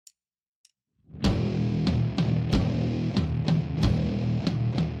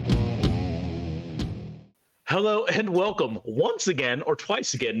Hello and welcome once again, or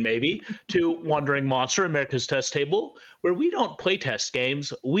twice again, maybe, to Wandering Monster America's Test Table, where we don't play test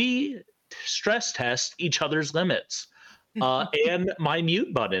games, we stress test each other's limits. And my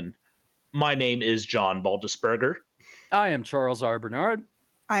mute button. My name is John Baldisberger. I am Charles R. Bernard.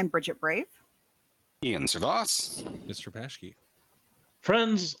 I'm Bridget Brave. Ian Servas. Mr. Paschke.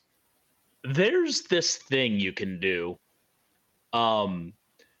 Friends, there's this thing you can do.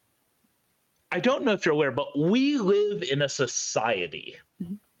 I don't know if you're aware, but we live in a society.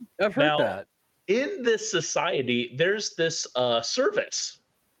 I've heard that. In this society, there's this service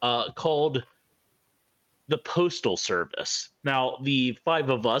called the Postal Service. Now, the five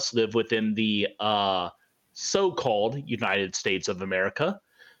of us live within the so-called United States of America,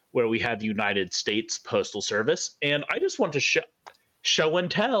 where we have the United States Postal Service. And I just want to show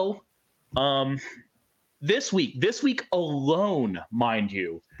and tell. This week alone, mind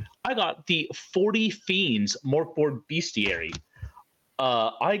you, I got the 40 Fiends Morkboard Bestiary.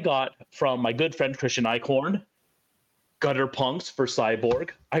 I got from my good friend Christian Eichhorn, Gutter Punks for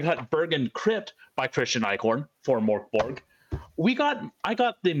Cyborg. I got Bergen Crypt by Christian Eichhorn for Morkborg. I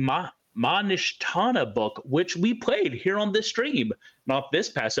got the Manishtana book, which we played here on this stream. Not this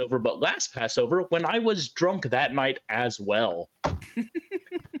Passover, but last Passover when I was drunk that night as well.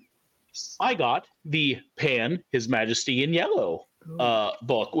 I got the Pan, His Majesty in Yellow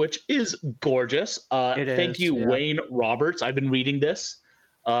book, which is gorgeous. Thank you, yeah. Wayne Roberts. I've been reading this.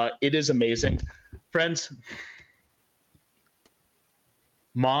 It is amazing. Friends,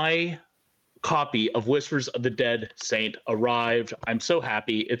 my copy of Whispers of the Dead Saint arrived. I'm so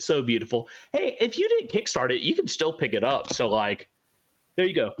happy. It's so beautiful. Hey, if you didn't kickstart it, you can still pick it up. So, there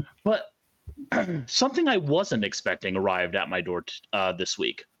you go. But something I wasn't expecting arrived at my door this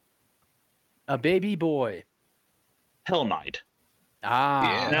week. A baby boy. Hell Knight.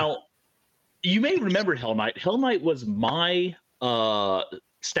 Ah. Yeah. Now, you may remember Hell Knight. Hell Knight was my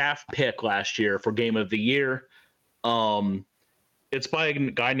staff pick last year for Game of the Year. It's by a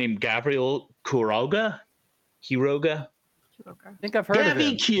guy named Gabriel Quiroga. I think I've heard of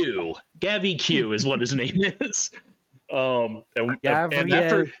him. Gavi Q is what his name is. And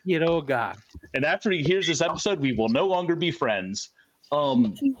after he hears this episode, we will no longer be friends.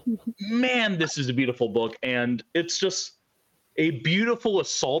 Man, this is a beautiful book, and it's just a beautiful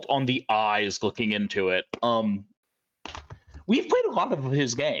assault on the eyes looking into it. We've played a lot of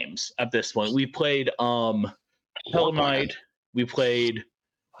his games at this point. We played Hell Knight, we played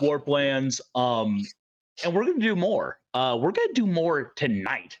Warplands, and we're gonna do more. We're gonna do more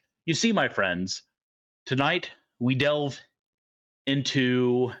tonight. You see, my friends, tonight we delve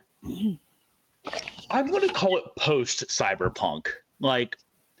into, I'm gonna call it post-cyberpunk.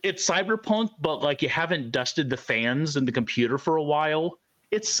 It's cyberpunk, but you haven't dusted the fans in the computer for a while.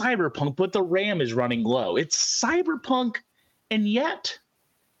 It's cyberpunk, but the RAM is running low. It's cyberpunk, and yet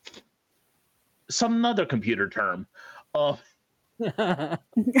some other computer term. Friends,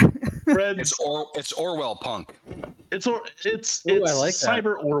 it's Orwell punk. It's I like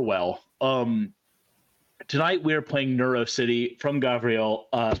cyber that. Orwell. Tonight we're playing Neurocity from Gabriel.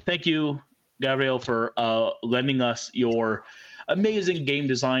 Thank you, Gabriel, for lending us your amazing game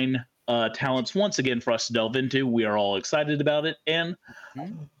design talents once again for us to delve into. We are all excited about it. And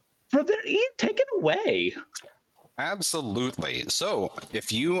for there, Ian, take it away. Absolutely. So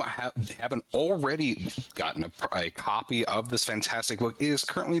if you haven't already gotten a copy of this fantastic book, it is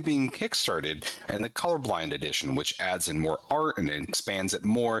currently being kickstarted in the colorblind edition, which adds in more art and expands it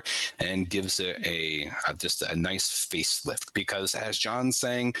more and gives it just a nice facelift. Because as John's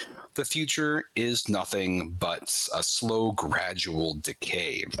saying, the future is nothing but a slow, gradual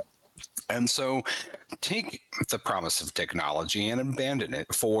decay. And so take the promise of technology and abandon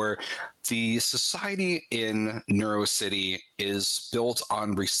it, for the society in Neurocity is built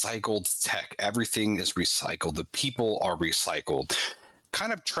on recycled tech. Everything is recycled. The people are recycled,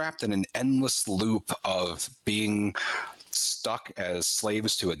 kind of trapped in an endless loop of being stuck as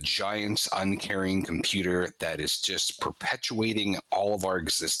slaves to a giant, uncaring computer that is just perpetuating all of our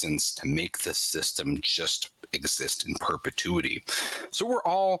existence to make the system just exist in perpetuity. So we're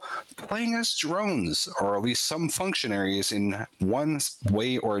all playing as drones, or at least some functionaries in one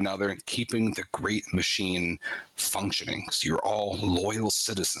way or another, keeping the great machine functioning. So you're all loyal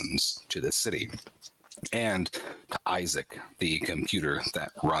citizens to the city and to Isaac, the computer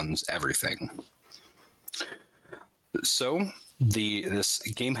that runs everything. So this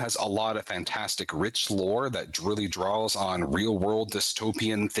game has a lot of fantastic, rich lore that really draws on real-world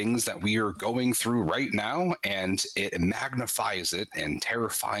dystopian things that we are going through right now, and it magnifies it in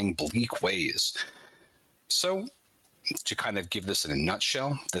terrifying, bleak ways. So to kind of give this in a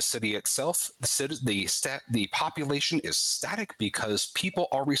nutshell, the city itself, the population is static because people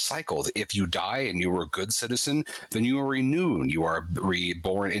are recycled. If you die and you were a good citizen, then you are renewed. You are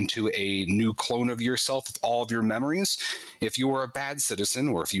reborn into a new clone of yourself with all of your memories. If you were a bad citizen,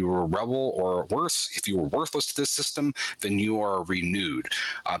 or if you were a rebel, or worse, if you were worthless to this system, then you are renewed.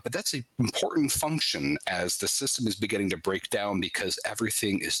 But that's an important function as the system is beginning to break down, because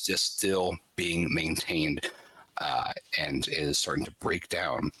everything is just still being maintained. And is starting to break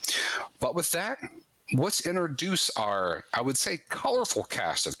down. But with that, let's introduce our, I would say, colorful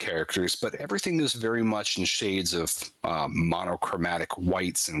cast of characters, but everything is very much in shades of monochromatic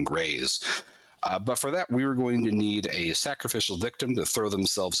whites and grays. But for that, we were going to need a sacrificial victim to throw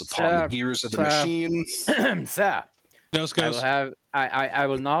themselves upon the gears of the machine. Sir, No, I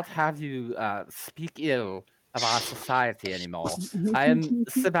will not have you speak ill of our society anymore. I am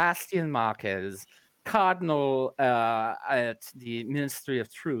Sebastian Marquez, Cardinal at the Ministry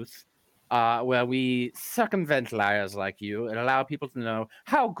of Truth, where we circumvent liars like you and allow people to know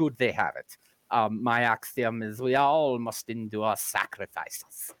how good they have it. My axiom is we all must endure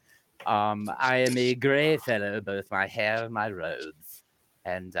sacrifices. I am a grey fellow, both my hair and my robes,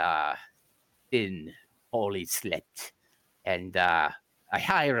 and thin, poorly slept, and a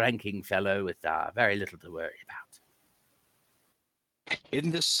high-ranking fellow with very little to worry about.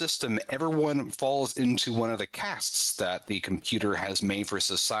 In this system, everyone falls into one of the castes that the computer has made for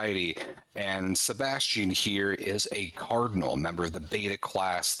society, and Sebastian here is a cardinal, member of the beta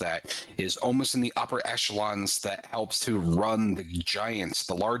class that is almost in the upper echelons, that helps to run the giants,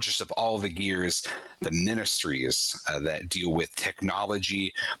 the largest of all the gears, the ministries that deal with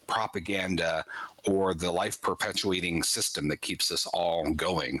technology, propaganda, or the life-perpetuating system that keeps us all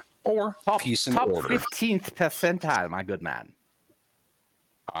going, or peace and order. Top 15th percentile, my good man.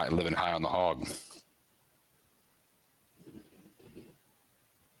 Living high on the hog.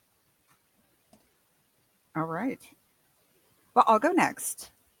 All right. Well, I'll go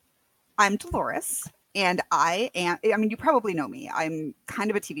next. I'm Dolores, and I mean, you probably know me. I'm kind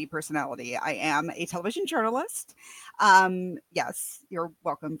of a TV personality. I am a television journalist. Yes, you're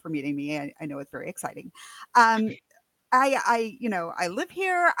welcome for meeting me. I know it's very exciting. I live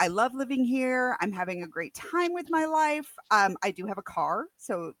here. I love living here. I'm having a great time with my life. I do have a car,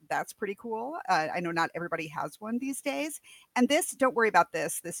 so that's pretty cool. I know not everybody has one these days. And this, don't worry about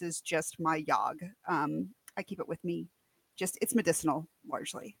this. This is just my yog. I keep it with me. It's medicinal,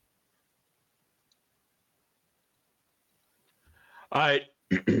 largely. All right.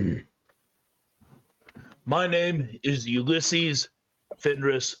 My name is Ulysses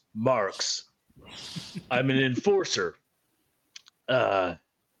Fenris Marks. I'm an enforcer. I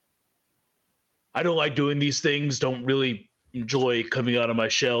don't like doing these things, don't really enjoy coming out of my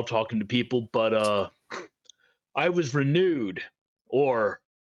shell talking to people, but I was renewed, or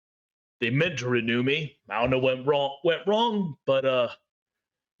they meant to renew me. I don't know what went wrong, but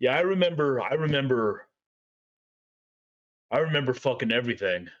yeah, I remember fucking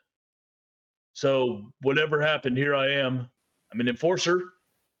everything. So whatever happened, here I am. I'm an enforcer,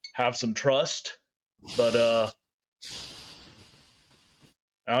 have some trust, but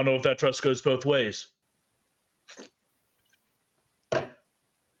I don't know if that trust goes both ways.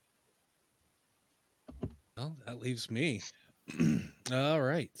 Well, that leaves me. All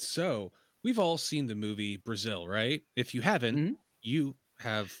right. So we've all seen the movie Brazil, right? If you haven't, you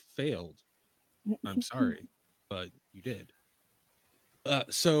have failed. I'm sorry, but you did.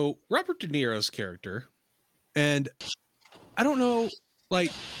 So Robert De Niro's character, and I don't know,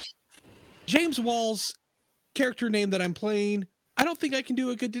 like James Wall's character name that I'm playing, I don't think I can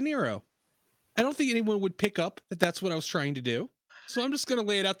do a good De Niro. I don't think anyone would pick up that that's what I was trying to do. So I'm just going to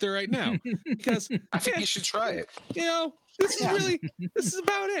lay it out there right now, because I think you should try it. You know, this is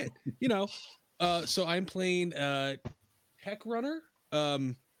about it. You know, so I'm playing Heck Runner.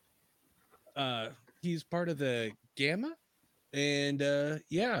 He's part of the Gamma, and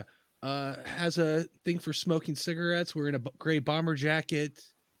has a thing for smoking cigarettes, wearing a gray bomber jacket.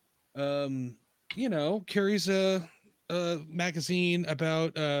 You know, carries a magazine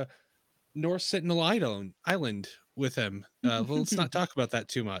about North Sentinel Island with him. Well, let's not talk about that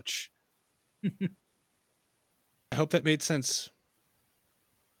too much. I hope that made sense.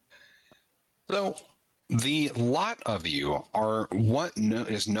 So, the lot of you are what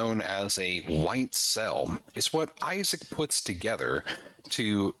is known as a white cell. It's what Isaac puts together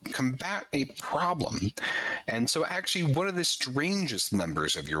to combat a problem. And so actually one of the strangest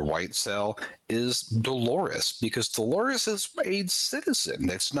members of your white cell is Dolores, because Dolores is a citizen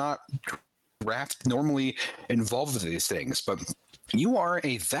that's not normally involved with these things, but You are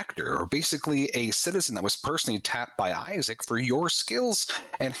a vector, or basically a citizen that was personally tapped by Isaac for your skills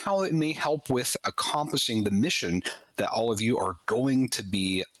and how it may help with accomplishing the mission that all of you are going to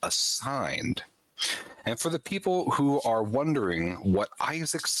be assigned. And for the people who are wondering what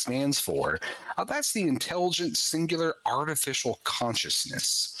Isaac stands for, that's the Intelligent Singular Artificial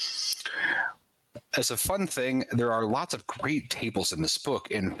Consciousness. As a fun thing, there are lots of great tables in this book.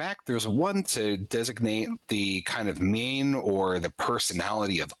 In fact, there's one to designate the kind of main or the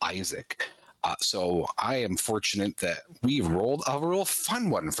personality of Isaac. So I am fortunate that we rolled a real fun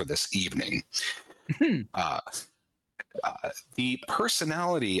one for this evening. The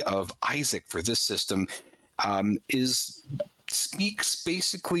personality of Isaac for this system speaks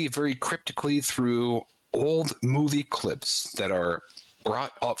basically very cryptically through old movie clips that are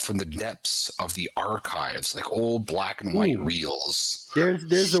brought up from the depths of the archives, like old black and white reels.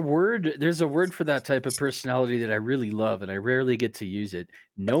 There's a word for that type of personality that I really love, and I rarely get to use it.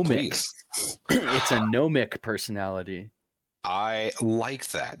 Gnomic. It's a gnomic personality. I like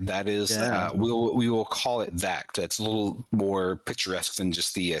that. That is, we will call it that. That's a little more picturesque than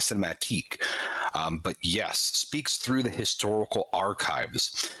just the cinematique. But yes, speaks through the historical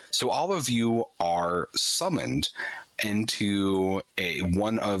archives. So all of you are summoned into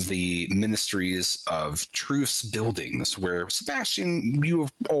one of the Ministries of Truth's buildings, where Sebastian, you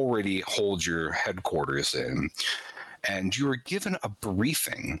already hold your headquarters in, and you were given a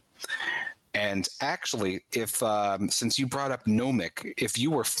briefing. And actually, if since you brought up Gnomic, if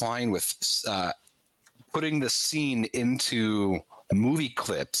you were fine with putting the scene into movie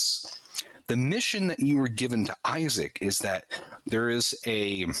clips, the mission that you were given to Isaac is that there is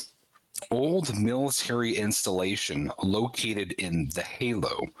a old military installation located in the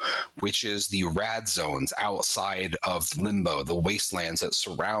Halo, which is the rad zones outside of Limbo, the wastelands that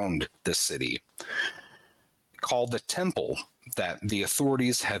surround the city, called the Temple, that the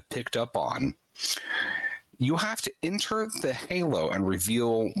authorities have picked up on. You have to enter the Halo and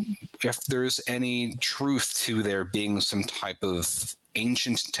reveal if there's any truth to there being some type of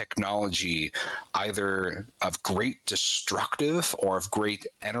ancient technology, either of great destructive or of great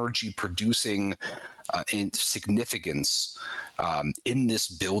energy producing significance in this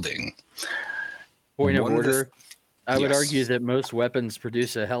building. Point of order. I would argue that most weapons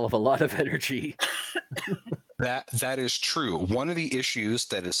produce a hell of a lot of energy. That is true. One of the issues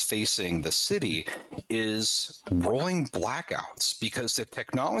that is facing the city is rolling blackouts, because the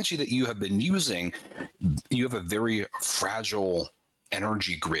technology that you have been using, you have a very fragile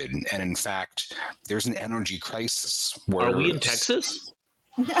energy grid, and in fact, there's an energy crisis. Are we in Texas?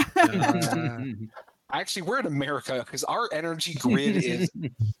 Actually, we're in America, because our energy grid is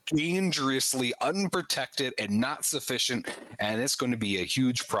dangerously unprotected and not sufficient, and it's going to be a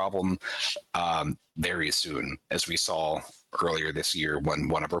huge problem very soon, as we saw earlier this year when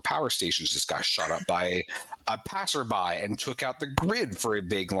one of our power stations just got shot up by a passerby and took out the grid for a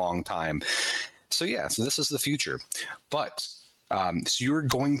big long time. So so this is the future. But so you're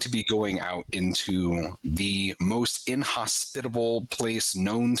going to be going out into the most inhospitable place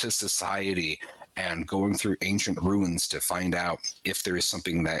known to society and going through ancient ruins to find out if there is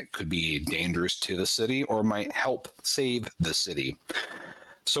something that could be dangerous to the city or might help save the city.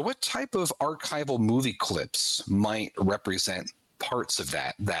 So what type of archival movie clips might represent parts of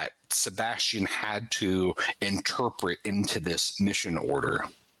that Sebastian had to interpret into this mission order?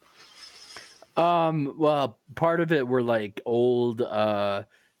 Well, part of it were like old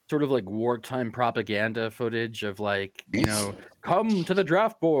sort of like wartime propaganda footage of, like, you know, come to the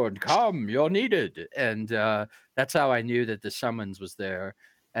draft board, come, you're needed. And that's how I knew that the summons was there.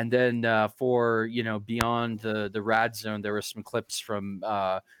 And then for, you know, beyond the rad zone, there were some clips from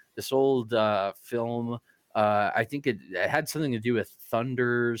this old film. I think it had something to do with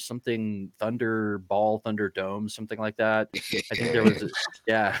Thunder, something Thunderball, Thunderdome, something like that. I think there was,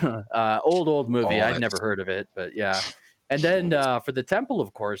 old movie. I'd never heard of it, but yeah. And then for the temple,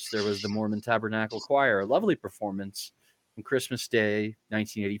 of course, there was the Mormon Tabernacle Choir, a lovely performance on Christmas Day,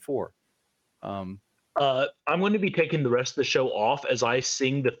 1984. I'm going to be taking the rest of the show off as I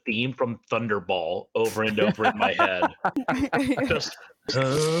sing the theme from Thunderball over and over in my head. Just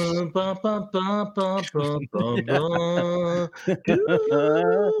and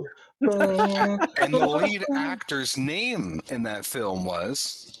the lead actor's name in that film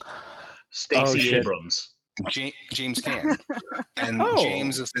was Stacey Abrams. James Caan. And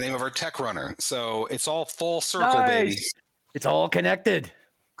James is the name of our tech runner. So it's all full circle, baby. It's all connected.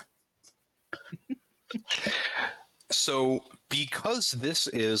 So because this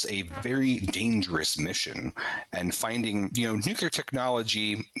is a very dangerous mission, and finding, you know, nuclear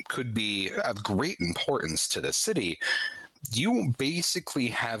technology could be of great importance to the city, you basically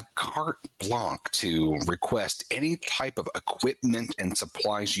have carte blanche to request any type of equipment and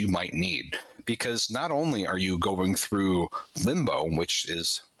supplies you might need. Because not only are you going through Limbo, which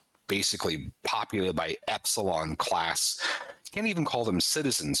is basically populated by Epsilon class, can't even call them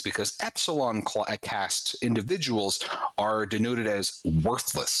citizens because Epsilon cast individuals are denoted as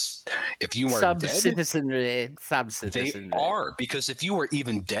worthless. If you are dead, Sub-citizenry. they are, because if you are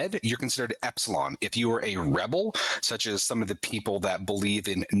even dead, you're considered Epsilon. If you are a rebel, such as some of the people that believe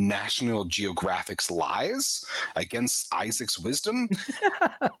in National Geographic's lies against Isaac's wisdom,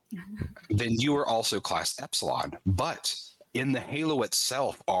 then you are also classed Epsilon. But in the Halo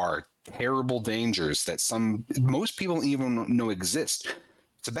itself are terrible dangers that most people even know exist.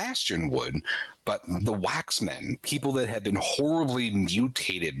 Sebastian would, but the Waxmen, people that have been horribly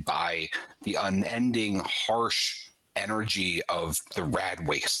mutated by the unending, harsh energy of the rad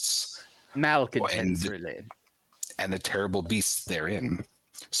wastes Malcontents, really. and the terrible beasts therein.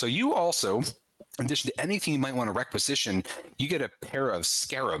 So you also, in addition to anything you might want to requisition, you get a pair of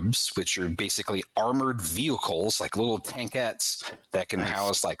scarabs, which are basically armored vehicles, like little tankettes that can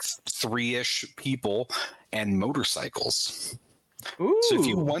house like 3-ish people, and motorcycles. Ooh. So if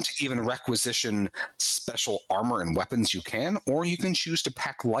you want to even requisition special armor and weapons, you can, or you can choose to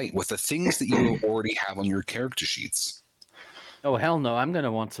pack light with the things that you already have on your character sheets. Oh, hell no. I'm going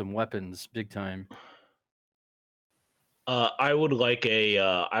to want some weapons big time. I would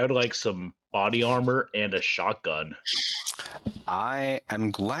like some body armor and a shotgun. I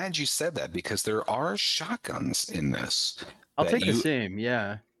am glad you said that because there are shotguns in this. I'll take the same,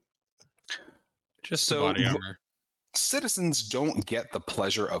 yeah. Just the body armor. Citizens don't get the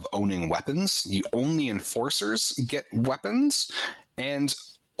pleasure of owning weapons. Only enforcers get weapons, and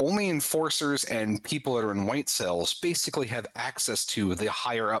only enforcers and people that are in white cells basically have access to the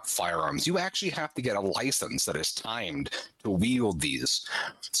higher up firearms. You actually have to get a license that is timed to wield these.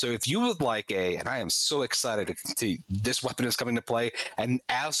 So if you would like and I am so excited to this weapon is coming to play, an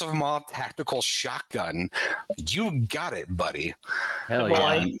Asimov tactical shotgun, you got it, buddy. Hell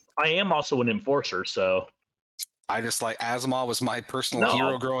well, yeah. I am also an enforcer, so I just like Asimov was my personal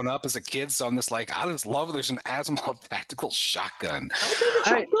hero growing up as a kid, so I'm just like, I just love there's an Asimov tactical shotgun.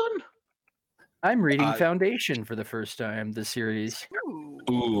 I'm reading Foundation for the first time this series.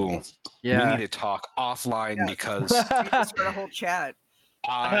 Ooh. Yeah. We need to talk offline because we just start a whole chat.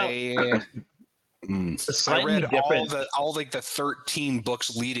 I read all like the 13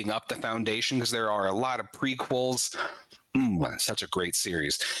 books leading up to Foundation because there are a lot of prequels. Such a great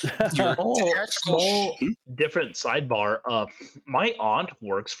series. Small different sidebar. My aunt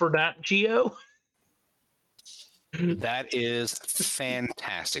works for Nat Geo. That is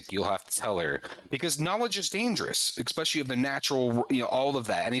fantastic. You'll have to tell her because knowledge is dangerous, especially of the natural, all of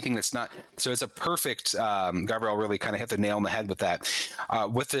that, anything that's not. So it's a perfect, Gabriel really kind of hit the nail on the head with that.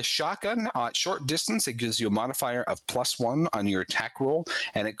 With the shotgun at short distance, it gives you a modifier of +1 on your attack roll,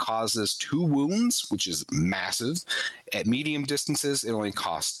 and it causes 2 wounds, which is massive. At medium distances, it only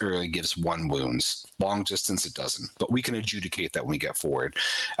gives 1 wounds. Long distance, it doesn't. But we can adjudicate that when we get forward.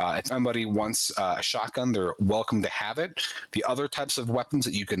 If somebody wants a shotgun, they're welcome to have it. The other types of weapons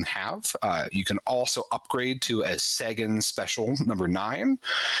that you can have, you can also upgrade to a Sagan Special number 9,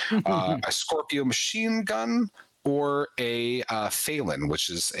 a Scorpio machine gun, or a Phelan, which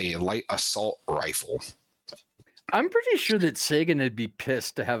is a light assault rifle. I'm pretty sure that Sagan would be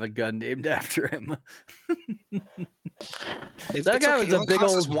pissed to have a gun named after him. That guy was a big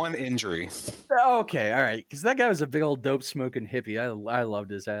old 1 injury. Okay, all right, because that guy was a big old dope smoking hippie. I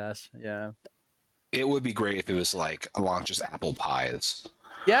loved his ass. Yeah, it would be great if it was like along just apple pies.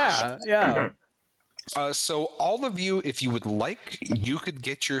 Yeah. So all of you, if you would like, you could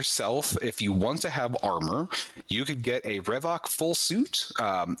get yourself, if you want to have armor, you could get a Revok full suit,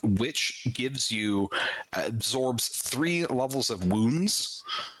 which absorbs 3 levels of wounds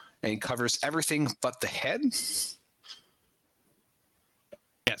and covers everything but the head.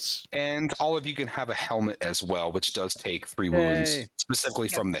 Yes. And all of you can have a helmet as well, which does take 3 wounds, specifically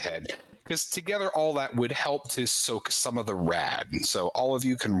from the head. Because together, all that would help to soak some of the rad. So all of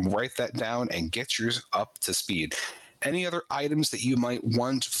you can write that down and get yours up to speed. Any other items that you might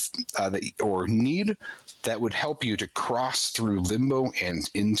want or need that would help you to cross through Limbo and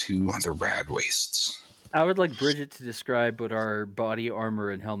into the rad wastes? I would like Bridget to describe what our body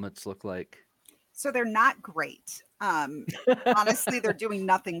armor and helmets look like. So they're not great. Honestly, they're doing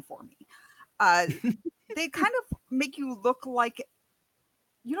nothing for me. They kind of make you look like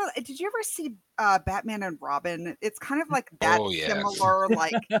You know, did you ever see Batman and Robin? It's kind of like that Oh, yeah. similar.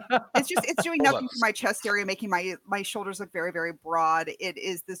 Like it's doing Hold nothing up. for my chest area, making my shoulders look very, very broad. It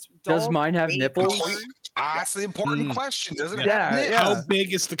is this Does dull mine have gray nipples? color. That's the important Mm. question. Does it Yeah. have nips? How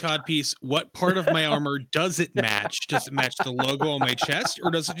big is the codpiece? What part of my armor does it match? Does it match the logo on my chest,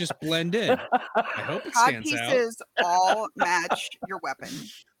 or does it just blend in? I hope it Cod stands out. pieces all match your weapon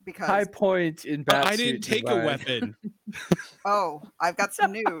High because point in bat I didn't take a weapon. I've got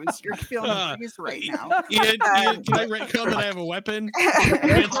some news. You're feeling Uh, breeze right now. Ian, can I retcon that I have a weapon?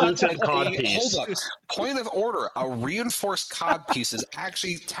 Translucent cod Hold piece. up. Point of order. A reinforced cod piece is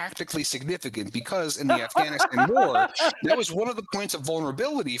actually tactically significant because in the Afghanistan war, that was one of the points of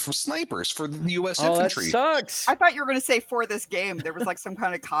vulnerability for snipers for the U.S. Oh, that infantry. sucks. I thought you were going to say for this game there was like some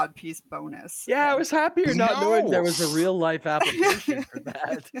kind of cod piece bonus. Yeah, I was happier not knowing there No. was a real life application for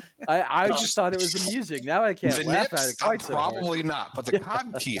that. I just thought it was amusing. Now I can't The laugh at it nips, quite so hard. probably not, but the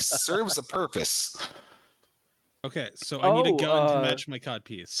cod piece serves a purpose. Okay, so I need a gun to Oh, match my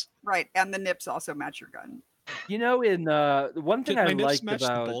codpiece. Right, and the nips also match your gun. You know, in one thing Did I my nips liked match the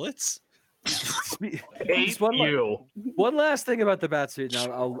about bullets? Hate just one, you. one last thing about the Batsuit,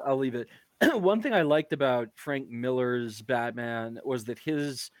 and I'll leave it. One thing I liked about Frank Miller's Batman was that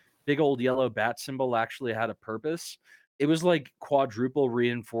his big old yellow bat symbol actually had a purpose. It was like quadruple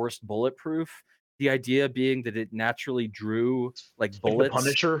reinforced bulletproof. The idea being that it naturally drew like Like the bullets.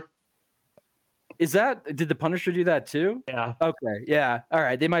 Punisher. Did the Punisher do that too? Yeah. Okay, yeah. All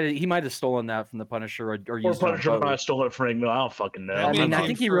right. He might have stolen that from the Punisher or Or used it on Punisher might both. have stolen it from Frank Miller. I don't fucking know. I mean, I came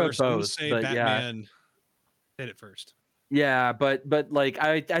think he wrote first. I'm gonna both, say but yeah. Batman did it first. Yeah, but like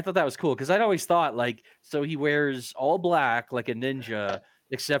I thought that was cool because I'd always thought like so he wears all black like a ninja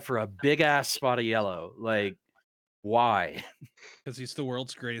except for a big ass spot of yellow. Like why? Because he's the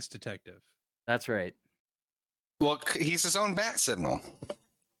world's greatest detective. That's right. Well, he's his own bat signal.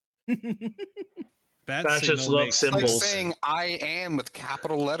 That's just love Like symbols. saying "I am" with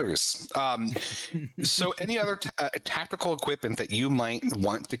capital letters. So, any other tactical equipment that you might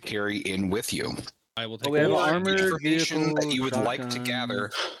want to carry in with you? I will take we have Or armored information vehicle, that you would like to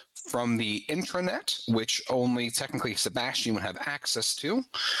gather shotguns. from the intranet, which only technically Sebastian would have access to,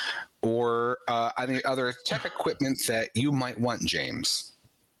 or any other tech equipment that you might want, James.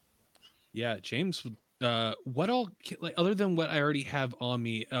 Yeah, James. What all like other than what I already have on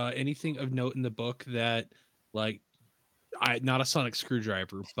me? Anything of note in the book that like not a sonic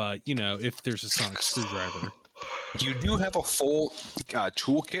screwdriver, but you know, if there's a sonic screwdriver. You do have a full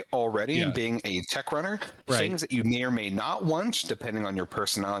toolkit already, Yeah. being a tech runner. Right. Things that you may or may not want, depending on your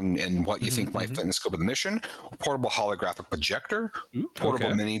personality and what you think might fit in the scope of the mission. Portable holographic projector, Ooh, portable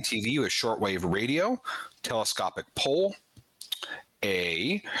okay. mini TV with shortwave radio, telescopic pole,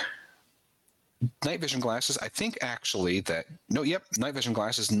 a night vision glasses. I think actually that night vision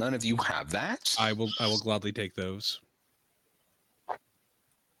glasses. None of you have that. I will gladly take those.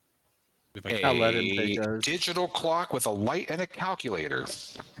 If I I'll let him take A those. digital clock with a light and a calculator.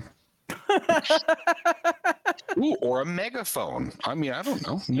 Ooh, or a megaphone. I mean, I don't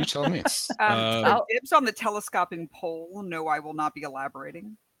know. You tell me. Dibs on the telescoping pole. No, I will not be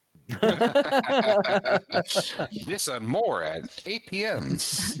elaborating. This and more at 8 p.m.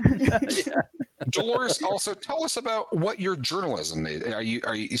 Dolores, also tell us about what your journalism is. Are you?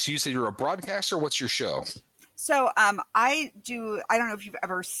 So you said you're a broadcaster. What's your show? So I don't know if you've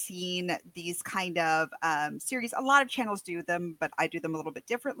ever seen these kind of series. A lot of channels do them, but I do them a little bit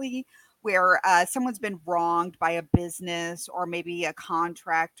differently, where someone's been wronged by a business or maybe a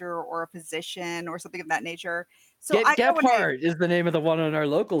contractor or a physician or something of that nature. So Gephardt is the name of the one on our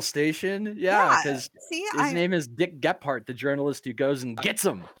local station. Yeah, because his name is Dick Gephardt, the journalist who goes and gets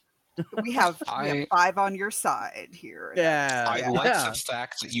them. We have 5 on your side here. Yeah. I like the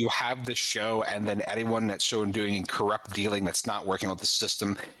fact that you have the show, and then anyone that's shown doing corrupt dealing that's not working with the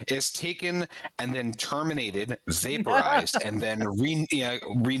system is taken and then terminated, vaporized, and then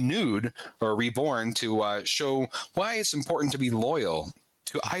renewed or reborn to show why it's important to be loyal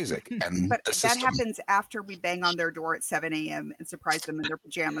to Isaac and but the system. That happens after we bang on their door at 7 a.m. and surprise them in their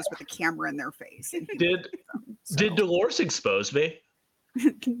pajamas with a camera in their face. Did Dolores expose me?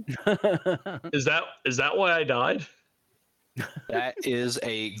 Is that why I died? That is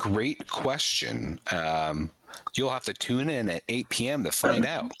a great question. You'll have to tune in at 8 p.m. to find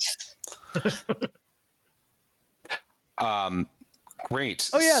out. Great.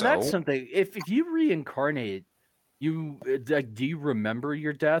 Oh yeah, that's something. If you reincarnate, do you remember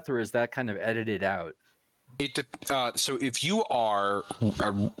your death, or is that kind of edited out? So if you are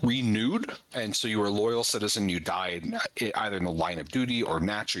renewed, and so you were a loyal citizen, you died either in the line of duty or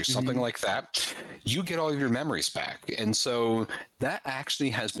naturally, something like that, you get all of your memories back. And so that actually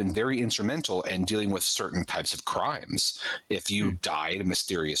has been very instrumental in dealing with certain types of crimes. If you died a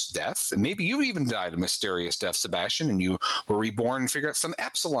mysterious death, and maybe you even died a mysterious death, Sebastian, and you were reborn and figure out some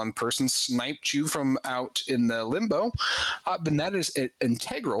Epsilon person sniped you from out in the limbo, then that is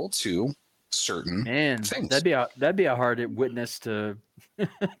integral to certain things. That'd be a hard witness to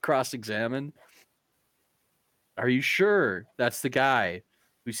cross-examine. Are you sure that's the guy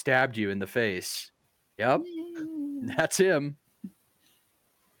who stabbed you in the face? Yep, that's him.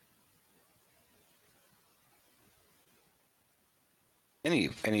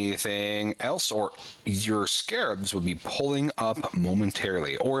 Anything else, or your scarabs would be pulling up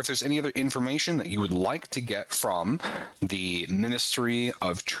momentarily, or if there's any other information that you would like to get from the Ministry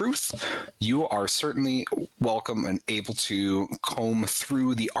of Truth, you are certainly welcome and able to comb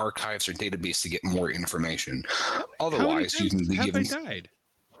through the archives or database to get more information. Otherwise, you can be given. Have I died?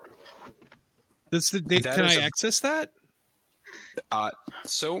 Can I access that?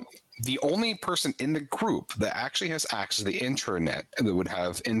 So the only person in the group that actually has access to the intranet that would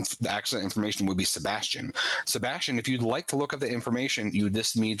have access to information would be Sebastian. Sebastian, if you'd like to look up the information, you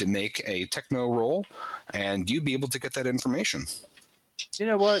just need to make a techno roll, and you'd be able to get that information. You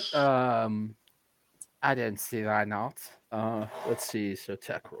know what? I didn't see why not. Let's see. So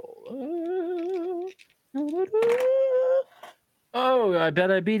tech roll. Oh, I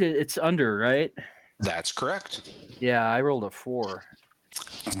bet I beat it. It's under, right? That's correct. Yeah, I rolled a 4.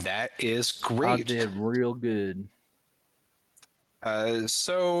 That is great. I did real good.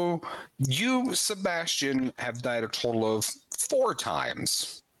 So you, Sebastian, have died a total of 4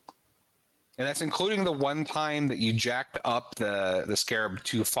 times. And that's including the one time that you jacked up the scarab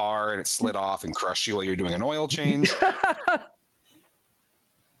too far and it slid off and crushed you while you're doing an oil change.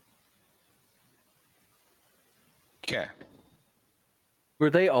 Okay. Were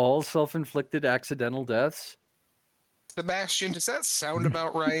they all self-inflicted accidental deaths? Sebastian, does that sound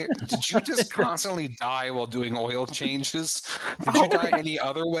about right? Did you just constantly die while doing oil changes? Did you die any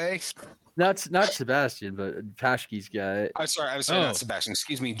other way? Not Sebastian, but Pashke's guy. I'm sorry, not Sebastian.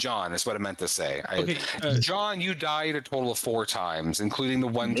 Excuse me, John. Is what I meant to say. Okay, John, you died a total of 4 times, including the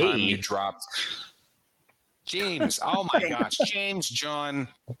one time you dropped. James, oh my gosh, James, John,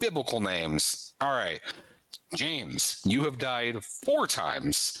 biblical names. All right. James, you have died 4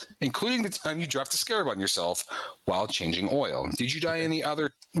 times, including the time you dropped the scarab on yourself while changing oil. Did you die any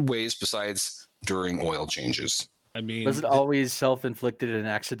other ways besides during oil changes? I mean, was it always self-inflicted and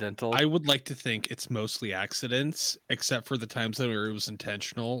accidental? I would like to think it's mostly accidents, except for the times that it was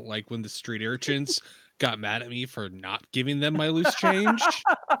intentional, like when the street urchins got mad at me for not giving them my loose change,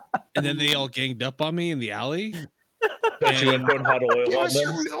 and then they all ganged up on me in the alley. That you had thrown hot oil on them.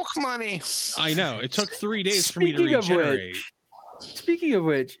 Your milk money. I know. It took 3 days for me to regenerate. Speaking of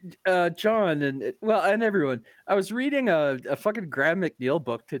which, John and everyone, I was reading a fucking Graham McNeil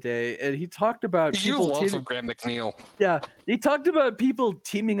book today, and he talked about people. You love Graham McNeil. Yeah, he talked about people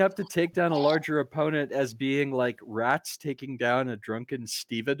teaming up to take down a larger opponent as being like rats taking down a drunken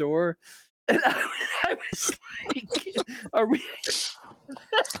stevedore, and I was like, "Are we?"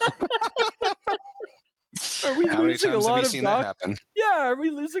 Are we How losing many times a lot have you of seen that happen? Yeah, are we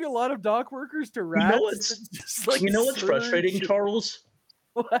losing a lot of dock workers to rats? You know what's frustrating, Charles?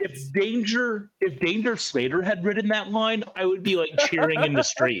 What? If Danger Slater had ridden that line, I would be like cheering in the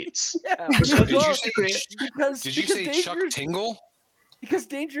streets. Yeah. Did you say Chuck Tingle? Because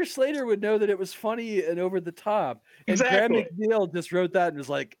Danger Slater would know that it was funny and over the top. And Exactly. Graham McNeil just wrote that and was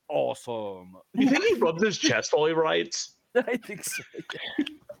like, awesome. You think he rubs his chest while he writes? I think so.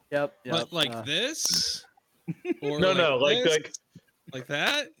 Yep. But like this? Or No, like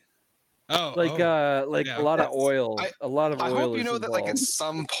that? Oh, a lot of oil. A lot of oil. I hope you know is that like at involved.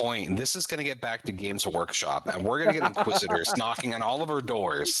 some point this is going to get back to Games Workshop and we're going to get inquisitors knocking on all of our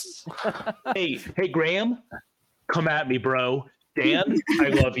doors. Hey, Graham, come at me, bro. Dan, I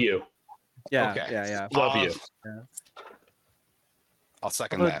love you. Yeah, Okay. yeah. Love you. Yeah. I'll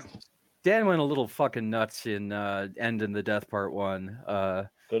second But that. Dan went a little fucking nuts in End in the Death Part 1. Go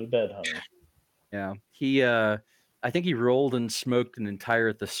to bed, honey. Yeah. He I think he rolled and smoked an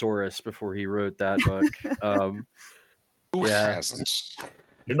entire thesaurus before he wrote that book. Who yeah. hasn't?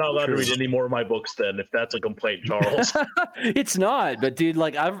 You're not allowed to read any more of my books then, if that's a complaint, Charles. It's not, but dude,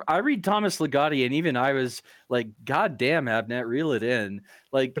 like I read Thomas Ligotti, and even I was like, God damn, Abnet, reel it in.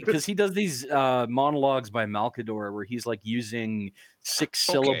 Like, because he does these monologues by Malkador where he's like using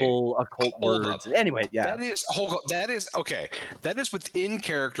 6-syllable occult Hold words. up. Anyway, yeah. That is okay. That is within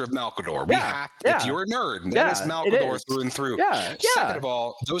character of Malkador. Yeah, if you're a nerd, that is yeah, it Malkador is. through and through. Yeah, Second yeah. of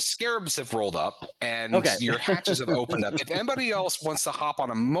all, those scarabs have rolled up and Okay. your hatches have opened up. If anybody else wants to hop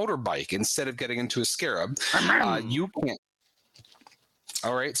on a motorbike instead of getting into a scarab, you can't.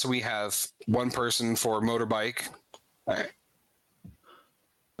 All right, so we have one person for motorbike. All right.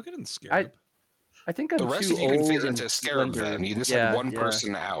 Look at him scared. I think I'm The rest too of you can old fit and into a scarab slender. then. You just Yeah, had one yeah.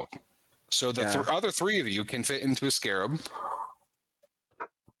 person out. So the Yeah. other three of you can fit into a scarab.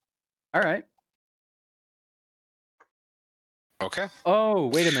 All right. Okay. Oh,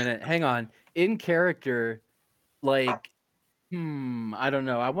 wait a minute. Hang on. In character, like, I don't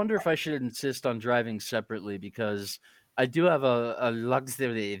know. I wonder if I should insist on driving separately because I do have a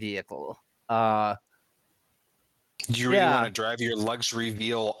luxury vehicle. Do you really Yeah. want to drive your luxury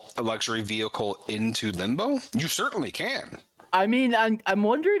vehicle into limbo? You certainly can. I mean, I'm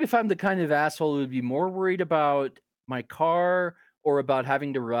wondering if I'm the kind of asshole who would be more worried about my car or about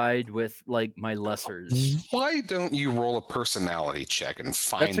having to ride with like my lessers. Why don't you roll a personality check and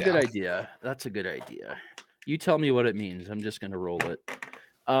find That's a good out? idea. That's a good idea. You tell me what it means. I'm just gonna roll it.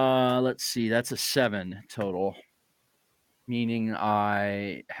 Let's see. That's a 7 total, meaning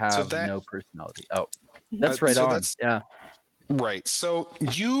I have no personality. Oh, that's right so on. that's Yeah. right. So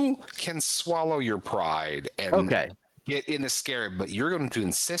you can swallow your pride and Okay. get in a scarab, but you're going to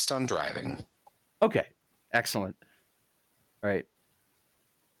insist on driving. Okay. Excellent. All right.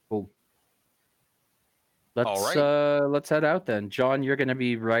 Cool. Let's head out then. John, you're going to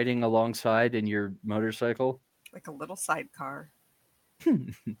be riding alongside in your motorcycle. Like a little sidecar.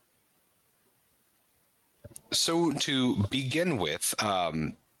 So to begin with,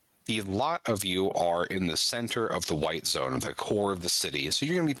 the lot of you are in the center of the white zone, the core of the city. So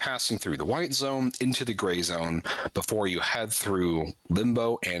you're going to be passing through the white zone into the gray zone before you head through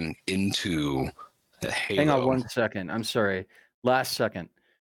limbo and into the halo. Hang on 1 second. I'm sorry. Last second.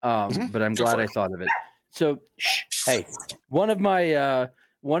 But I'm glad I thought of it. So, hey, one of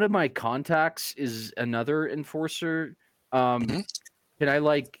my contacts is another enforcer. Can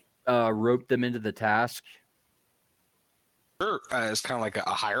I rope them into the task? Sure, it's kind of like a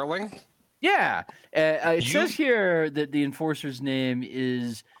hireling. Yeah, it says here that the enforcer's name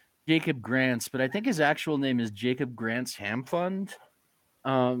is Jacob Grants, but I think his actual name is Jacob Grants Ham Fund.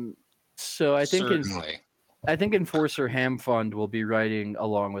 So I think Enforcer Ham Fund will be riding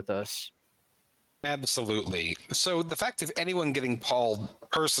along with us. Absolutely. So the fact of anyone getting called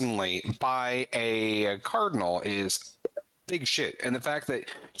personally by a cardinal is big shit. And the fact that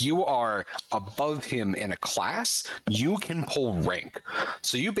you are above him in a class, you can pull rank.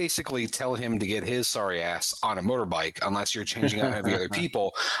 So you basically tell him to get his sorry ass on a motorbike unless you're changing out every other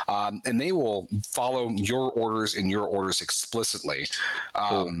people, and they will follow your orders and your orders explicitly.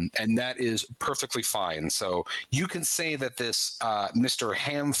 And that is perfectly fine. So you can say that this Mr.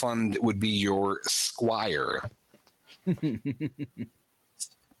 Ham Fund would be your squire.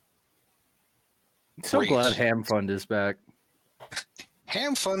 So glad Ham Fund is back.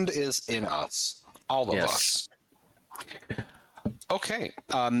 Ham Fund is in us, all of us. Okay,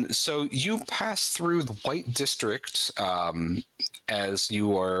 so you pass through the White District as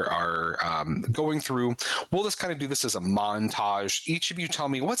you are going through. We'll just kind of do this as a montage. Each of you tell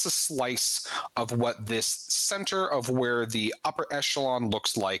me what's a slice of what this center of where the upper echelon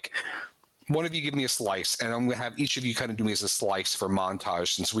looks like. One of you give me a slice, and I'm going to have each of you kind of do me as a slice for montage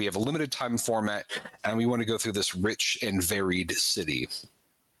since we have a limited time format and we want to go through this rich and varied city.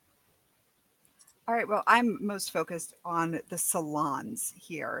 All right, well, I'm most focused on the salons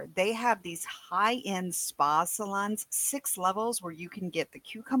here. They have these high-end spa salons, 6 levels where you can get the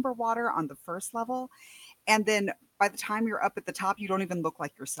cucumber water on the first level. And then by the time you're up at the top, you don't even look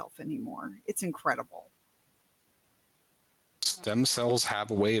like yourself anymore. It's incredible. Stem cells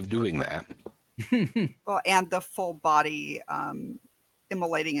have a way of doing that. Well, and the full body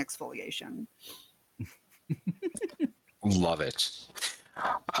immolating exfoliation. Love it.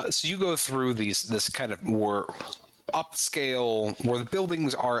 So you go through this kind of more upscale where the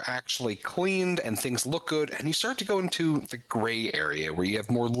buildings are actually cleaned and things look good, and you start to go into the gray area where you have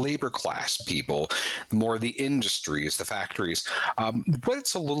more labor class people, more the industries, the factories. But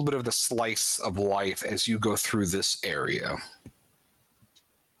it's a little bit of the slice of life as you go through this area.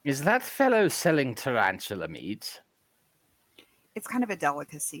 Is that fellow selling tarantula meat? It's kind of a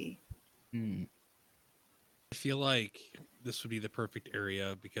delicacy. I feel like this would be the perfect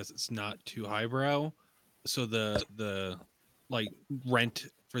area because it's not too highbrow. So the like rent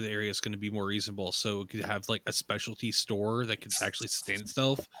for the area is going to be more reasonable. So it could have like a specialty store that could actually sustain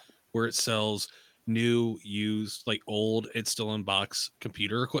itself, where it sells new, used, like old, it's still in box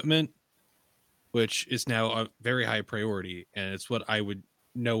computer equipment, which is now a very high priority. And it's what I would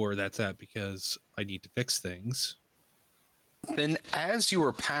know where that's at because I need to fix things. Then, as you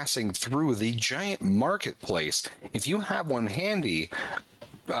are passing through the giant marketplace, if you have one handy,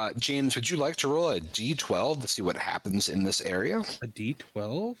 James, would you like to roll a d12 to see what happens in this area? A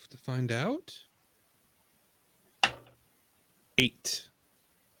d12 to find out? 8.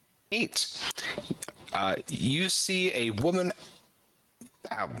 8. You see a woman.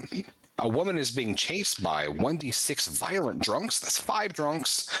 A woman is being chased by 1d6 violent drunks. That's 5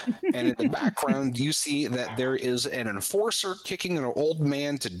 drunks. And in the background, you see that there is an enforcer kicking an old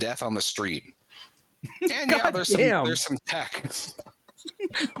man to death on the street. And yeah, there's some tech.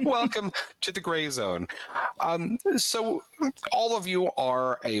 Welcome to the gray zone. So all of you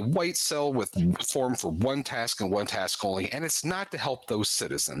are a white cell with formed for one task and one task only, and it's not to help those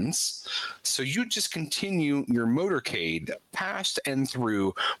citizens. So you just continue your motorcade past and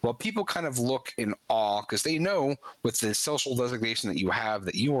through while people kind of look in awe because they know with the social designation that you have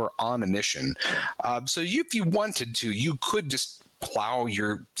that you are on a mission. So if you wanted to, you could just plow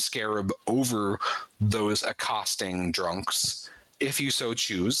your scarab over those accosting drunks if you so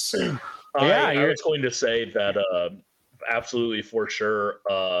choose. I was going to say that absolutely for sure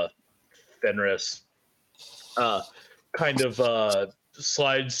Fenris kind of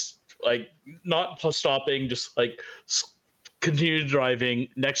slides, like not stopping, just like continue driving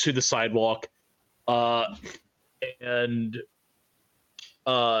next to the sidewalk and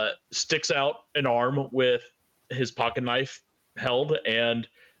sticks out an arm with his pocket knife held, and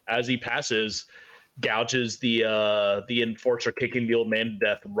as he passes, gouges the enforcer kicking the old man to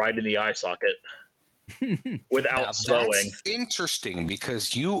death right in the eye socket without slowing. That's interesting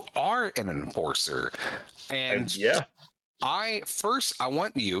because you are an enforcer, and yeah. I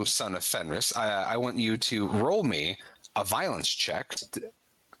want you, son of Fenris, I want you to roll me a violence check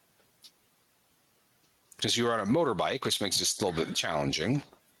because you're on a motorbike, which makes this a little bit challenging.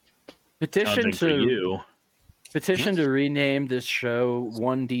 Petition to rename this show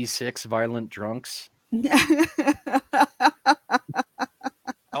 1D6 Violent Drunks. I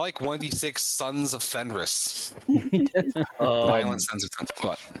like 1d6 Sons of Fenris. Violent Sons of Fenris.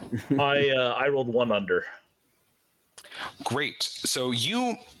 What? I rolled 1 under. Great. So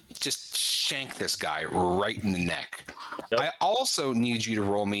you just shank this guy right in the neck. Yep. I also need you to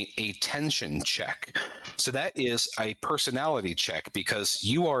roll me a tension check. So that is a personality check because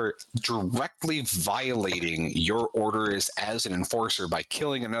you are directly violating your orders as an enforcer by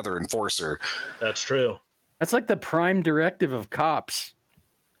killing another enforcer. That's true. That's like the prime directive of cops.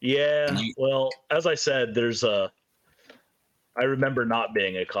 Yeah. Well, as I said, I remember not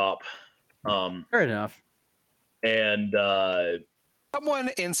being a cop. Fair enough. And someone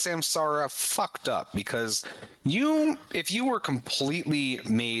in Samsara fucked up because if you were completely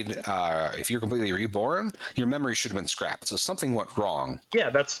reborn, your memory should have been scrapped. So something went wrong. Yeah,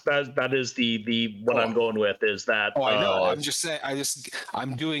 that is the what I'm going with is that. Oh, I know. I'm just saying.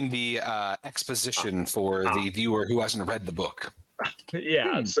 I'm doing the exposition for the viewer who hasn't read the book.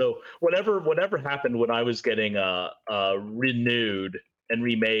 Yeah. So whatever happened when I was getting renewed and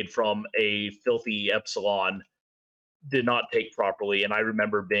remade from a filthy Epsilon did not take properly, and I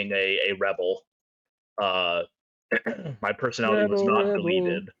remember being a rebel. My personality was not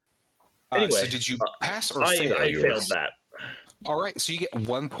deleted. Anyway, so did you pass or fail? I failed that. All right, so you get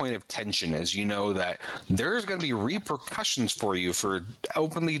 1 point of tension as you know that there's going to be repercussions for you for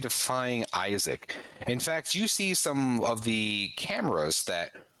openly defying Isaac. In fact, you see some of the cameras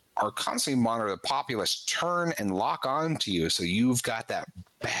that are constantly monitoring the populace turn and lock on to you, so you've got that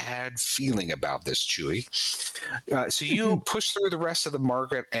bad feeling about this, Chewie. So you push through the rest of the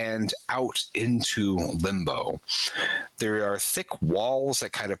market and out into Limbo. There are thick walls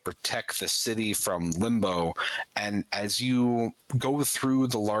that kind of protect the city from Limbo, and as you go through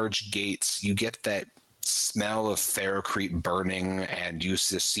the large gates, you get that smell of ferrocrete burning, and you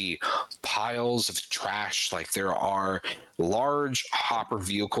just see piles of trash. Like there are large hopper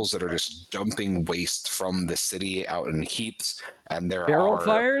vehicles that are just dumping waste from the city out in heaps, and there barrel are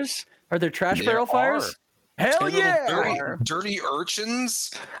fires. Are there trash barrel fires? Hell yeah! Dirty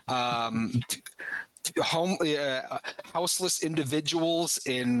urchins. Houseless individuals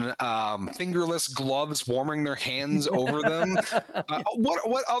in fingerless gloves warming their hands over them.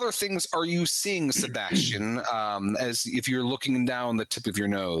 What other things are you seeing, Sebastian, as if you're looking down the tip of your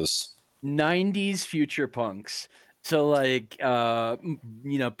nose? 90s future punks. So like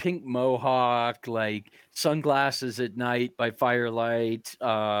pink mohawk, like sunglasses at night by firelight,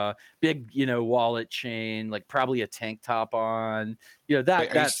 big wallet chain, like probably a tank top on, Wait,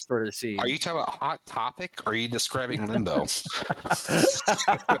 that sort of are scene. you talking about Hot Topic? Or are you describing Limbo?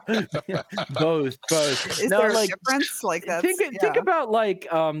 both. Is No, there a like difference? Like that's think about like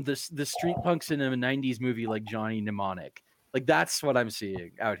the street punks in a 90s movie like Johnny Mnemonic. Like that's what I'm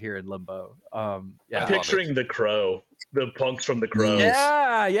seeing out here in Limbo. Yeah. love Picturing the Crow, the punks from the Crow.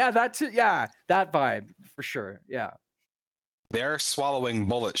 Yeah, that's it. Yeah, that vibe for sure. Yeah. They're swallowing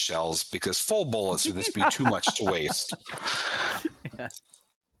bullet shells because full bullets would just be too much to waste. Yeah.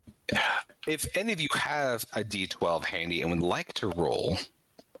 If any of you have a D12 handy and would like to roll,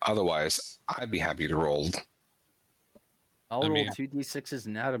 otherwise, I'd be happy to roll. I'll I roll mean- 2d6s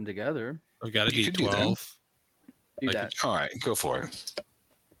and add them together. I've got a You could do that. D12. Do Like that. All right, go for it.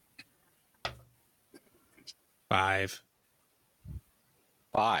 5.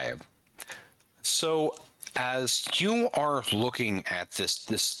 5. So, as you are looking at this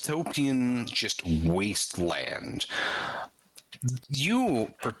dystopian just wasteland,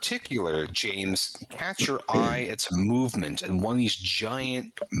 you particular, James, catch your eye its movement in one of these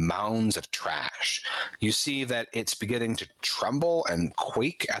giant mounds of trash. You see that it's beginning to tremble and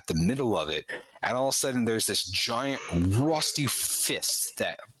quake at the middle of it, and all of a sudden there's this giant rusty fist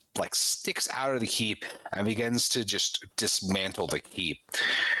that like sticks out of the heap and begins to just dismantle the heap.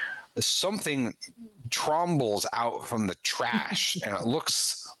 Something trombles out from the trash and it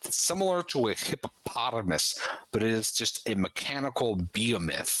looks similar to a hippopotamus, but it is just a mechanical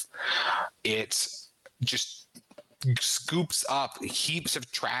behemoth. It just scoops up heaps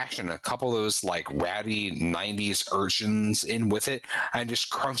of trash and a couple of those like ratty 90s urchins in with it and just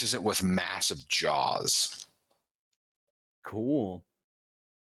crunches it with massive jaws. Cool.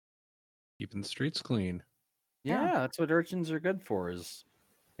 Keeping the streets clean. Yeah, that's what urchins are good for, is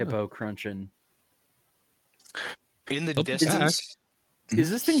hippo crunching. In the Oh, distance, Is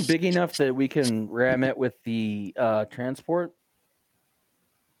this thing big enough that we can ram it with the transport?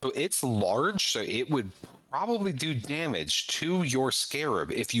 so it's large, so it would probably do damage to your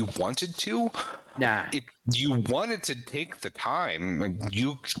scarab if you wanted to. Nah. If you wanted to take the time,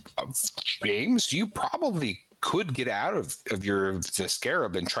 James, you probably could get out of the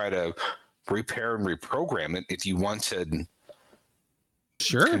scarab and try to repair and reprogram it if you wanted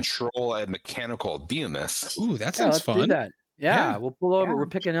Sure. control a mechanical behemoth. Ooh, that Yeah, sounds let's do fun. that. Yeah, Yeah. we'll pull over. Yeah. We're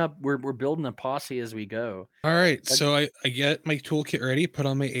picking up. We're building a posse as we go. All right. Like- So I get my toolkit ready, put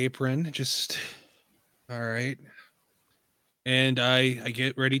on my apron, just all right. And I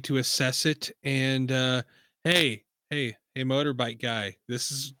get ready to assess it. And hey, motorbike guy.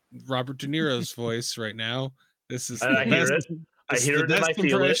 This is Robert De Niro's voice right now. This is And I the hear best, it. I this is hear the it and best I feel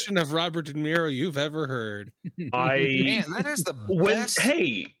it. impression of Robert De Niro you've ever heard. I Man, that is the when best.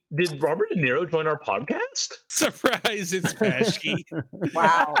 hey, did Robert De Niro join our podcast? Surprise, it's Pashke.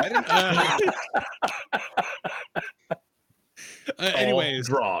 wow. I didn't- Anyways,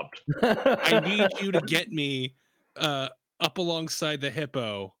 All dropped. I need you to get me up alongside the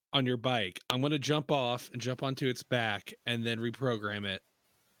hippo on your bike. I'm going to jump off and jump onto its back and then reprogram it.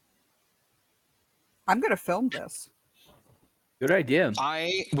 I'm gonna film this. Good idea.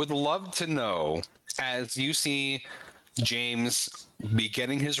 I would love to know, as you see James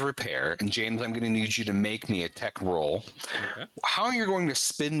beginning his repair, and James, I'm going to need you to make me a tech roll. Okay. How you're going to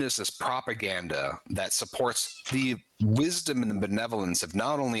spin this as propaganda that supports the wisdom and the benevolence of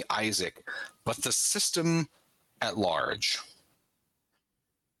not only Isaac, but the system at large.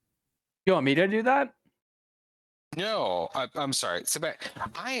 You want me to do that? No, I'm sorry.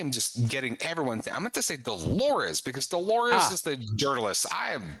 I am just getting everyone. I meant to say Dolores because Dolores is the journalist.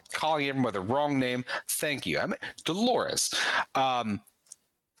 I am calling everyone by the wrong name. Thank you. I meant Dolores.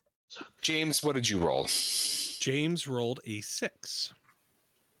 James, what did you roll? James rolled a 6.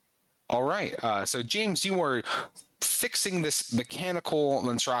 All right. So, James, you are fixing this mechanical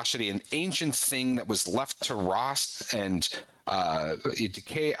monstrosity, an ancient thing that was left to rot and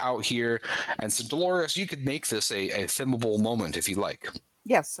decay out here. And so, Dolores, you could make this a filmable moment if you like.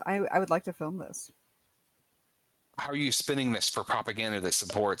 Yes, I would like to film this. How are you spinning this for propaganda that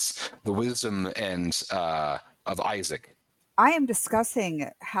supports the wisdom and of Isaac? I am discussing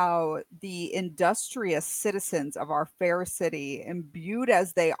how the industrious citizens of our fair city, imbued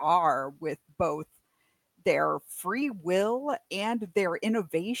as they are with both their free will and their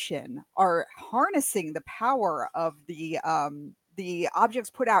innovation, are harnessing the power of the objects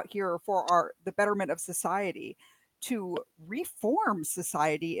put out here for the betterment of society to reform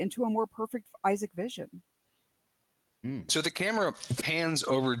society into a more perfect Isaac vision. So the camera pans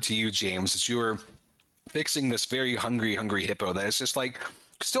over to you, James, as you are fixing this very hungry hippo that is just like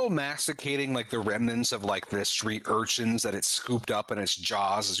still masticating like the remnants of like the street urchins that it scooped up in its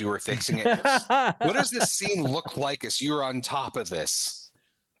jaws as you were fixing it. What does this scene look like as you're on top of this?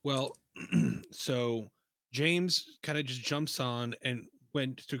 Well, so James kind of just jumps on and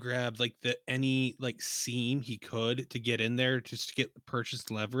went to grab like any like seam he could to get in there just to get the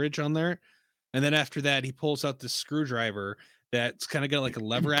purchase leverage on there. And then after that, he pulls out this screwdriver that's kind of got like a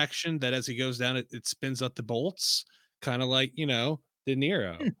lever action that as he goes down, it spins out the bolts, kind of like, you know, De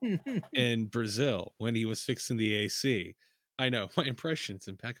Niro in Brazil when he was fixing the AC. I know my impression's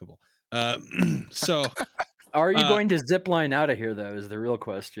impeccable. So are you going to zip line out of here though is the real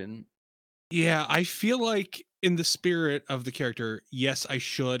question. Yeah, I feel like in the spirit of the character, yes, I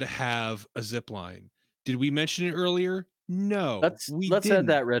should have a zip line. Did we mention it earlier? No, Let's add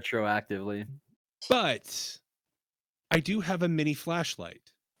that retroactively. But I do have a mini flashlight.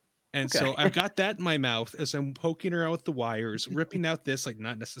 And so I've got that in my mouth as I'm poking around with the wires, ripping out this, like,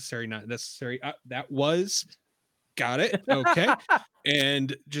 not necessary. That was, got it. Okay.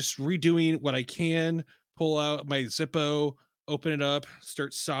 And just redoing what I can, pull out my Zippo, open it up,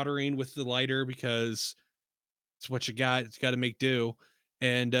 start soldering with the lighter because it's what you got. It's got to make do.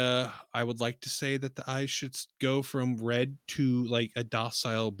 And I would like to say that the eyes should go from red to like a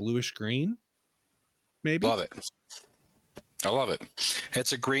docile bluish green. Maybe. Love it. I love it.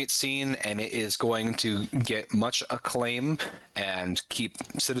 It's a great scene, and it is going to get much acclaim and keep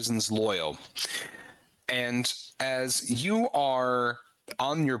citizens loyal. And as you are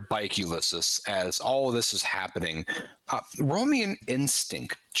on your bike, Ulysses, as all of this is happening, roll me an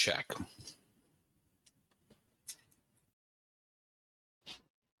instinct check.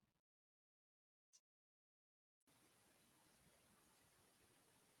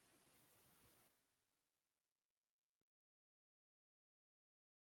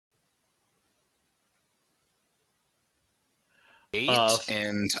 Eight,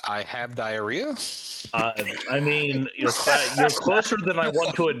 and I have diarrhea. I mean, you're closer than I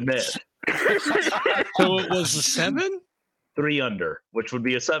want to admit. So it was a 7? 3 under, which would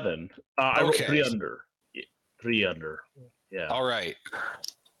be a 7. I rolled 3 under. 3 under. Yeah. All right.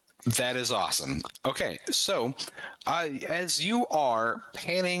 That is awesome. Okay, so as you are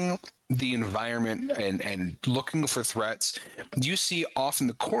panning the environment and looking for threats, you see off in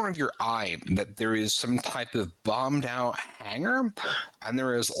the corner of your eye that there is some type of bombed out hangar, and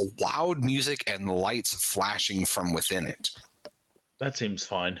there is loud music and lights flashing from within it. That seems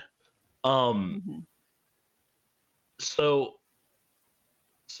fine. So,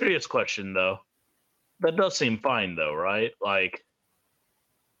 serious question though. That does seem fine though, right? Like,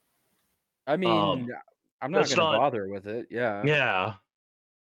 I mean, I'm not going to bother with it. Yeah. Yeah.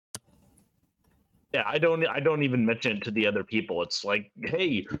 Yeah, I don't even mention it to the other people. It's like,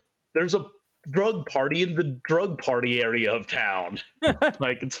 hey, there's a drug party in the drug party area of town.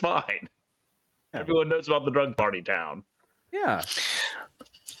 Like, it's fine. Everyone knows about the drug party town. Yeah.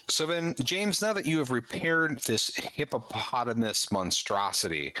 So then, James, now that you have repaired this hippopotamus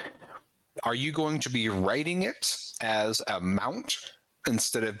monstrosity, are you going to be riding it as a mount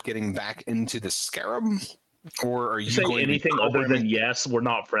instead of getting back into the scarab? Or are you say going anything other than yes, we're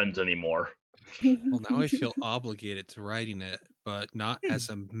not friends anymore? Well, now I feel obligated to riding it, but not as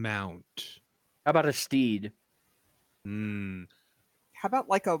a mount. How about a steed? How about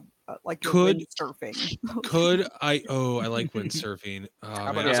like Could windsurfing? Could I? Oh, I like windsurfing.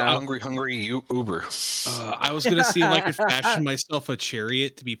 How about a hungry Uber? I was gonna see if I could fashion myself a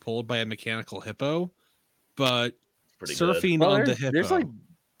chariot to be pulled by a mechanical hippo, but surfing on the hippo. There's like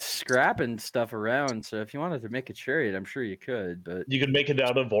scrap and stuff around, so if you wanted to make a chariot, I'm sure you could. But you could make it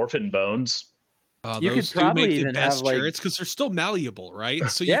out of orphan bones. You could probably make the even best have like chariots because they're still malleable, right?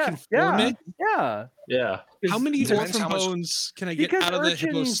 So you can form it. Yeah. How many orphan bones can I get out of the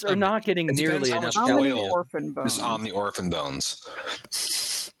hippo's stomach? Are not getting nearly enough. How many orphan bones? Is on the orphan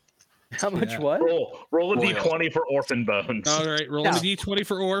bones. How much what? Roll a d20 for orphan bones. All right, roll a d20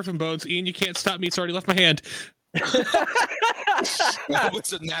 for orphan bones. Ian, you can't stop me. It's already left my hand. That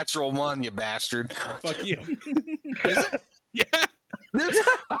was a natural one, you bastard. Fuck you. Yeah. There's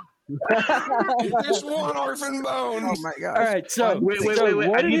one orphan bone. Oh my god! All right, so wait.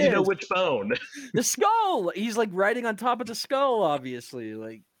 I need to know which bone. The skull. He's like riding on top of the skull, obviously.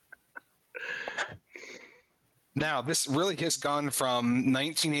 Like now, this really has gone from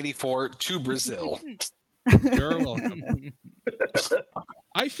 1984 to Brazil. You're welcome.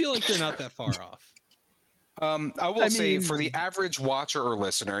 I feel like they're not that far off. I will say for the average watcher or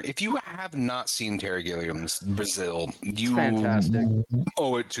listener, if you have not seen Terry Gilliam's Brazil, you fantastic.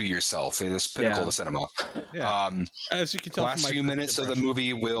 owe it to yourself. It is pinnacle of cinema. Yeah. As you can tell, Last from my few first minutes of the impression.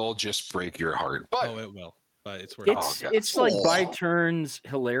 movie will just break your heart. But It will. But it's worth it. It's like by turns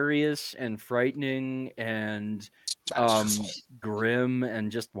hilarious and frightening and grim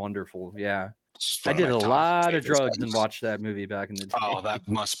and just wonderful. Yeah. I did a lot of drugs and watched that movie back in the day. Oh, that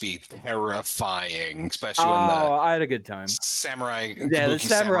must be terrifying, especially when I had a good time. Samurai. Yeah, the Kabuki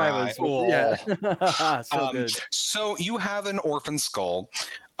samurai was yeah, so good. So you have an orphan skull,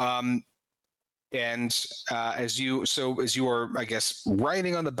 and as you are, I guess,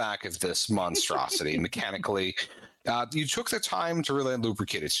 riding on the back of this monstrosity mechanically. You took the time to really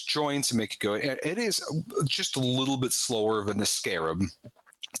lubricate its joints and make it go. It is just a little bit slower than the scarab,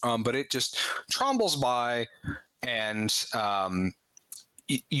 but it just trombles by, and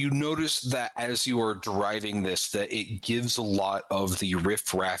you notice that as you are driving this, that it gives a lot of the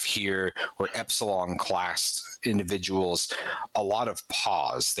riffraff here, or Epsilon class individuals, a lot of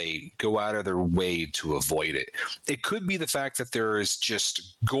pause. They go out of their way to avoid it. It could be the fact that there is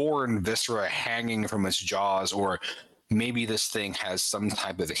just gore and viscera hanging from its jaws, or maybe this thing has some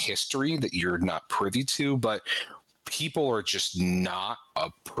type of a history that you're not privy to, but people are just not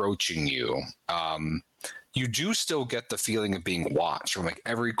approaching you. You do still get the feeling of being watched from like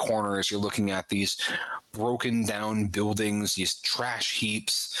every corner as you're looking at these broken down buildings, these trash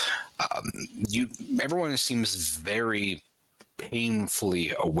heaps. Everyone seems very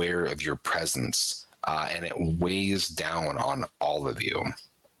painfully aware of your presence, and it weighs down on all of you.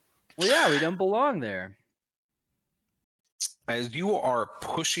 Well, yeah, we don't belong there. As you are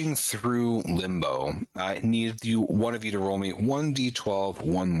pushing through limbo, I need one of you to roll me 1d12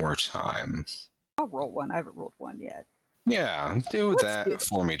 one more time. I'll roll one. I haven't rolled one yet. Yeah, do that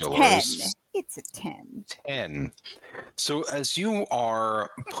for me, 10. Dolores. It's a 10. 10. So as you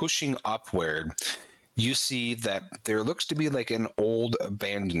are pushing upward, you see that there looks to be like an old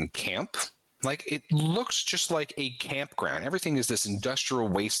abandoned camp. Like it looks just like a campground. Everything is this industrial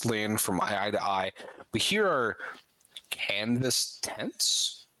wasteland from eye to eye. But here are canvas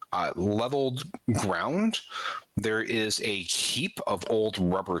tents, leveled ground. There is a heap of old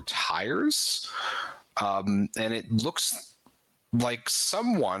rubber tires, and it looks like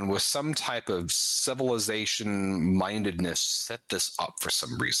someone with some type of civilization mindedness set this up for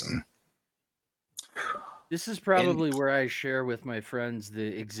some reason. This is probably where I share with my friends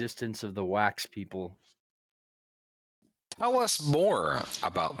the existence of the wax people. Tell us more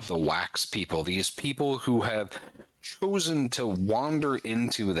about the wax people, these people who have chosen to wander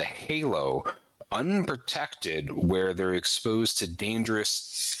into the halo unprotected, where they're exposed to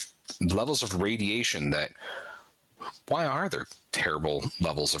dangerous levels of radiation. Why are there terrible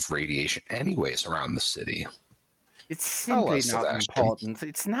levels of radiation anyways around the city? It's simply not important.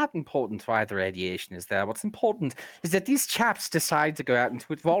 It's not important why the radiation is there. What's important is that these chaps decide to go out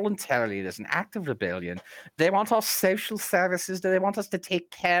into it voluntarily. There's an act of rebellion. They want our social services. Do they want us to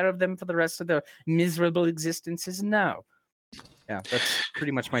take care of them for the rest of their miserable existences? No. Yeah, that's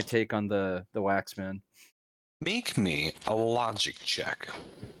pretty much my take on the Waxman. Make me a logic check.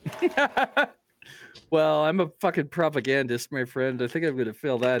 Well, I'm a fucking propagandist, my friend. I think I'm going to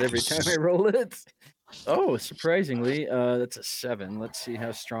fail that every time I roll it. Oh, surprisingly, that's a 7. Let's see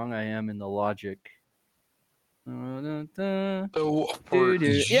how strong I am in the logic. So yeah,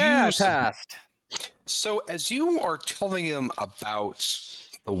 I passed. So as you are telling him about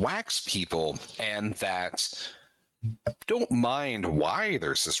the wax people and that don't mind why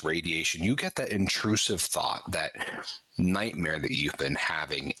there's this radiation, you get that intrusive thought, that nightmare that you've been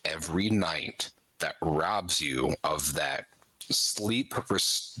having every night that robs you of that sleep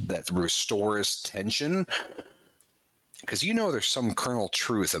that restores tension, because you know there's some kernel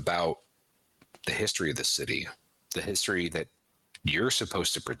truth about the history of the city, the history that you're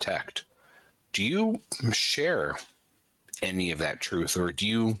supposed to protect. Do you share any of that truth, or do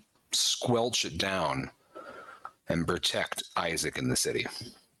you squelch it down and protect Isaac in the city?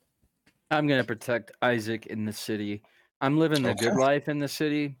 I'm going to protect Isaac in the city. I'm living the good life in the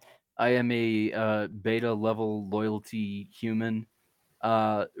city. I am a beta level loyalty human.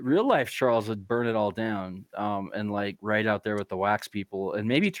 Real life Charles would burn it all down, and like right out there with the wax people, and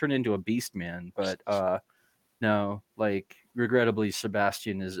maybe turn into a beast man. But no, like regrettably,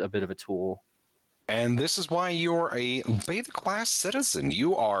 Sebastian is a bit of a tool. And this is why you're a beta class citizen.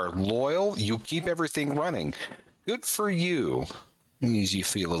 You are loyal. You keep everything running. Good for you. It means you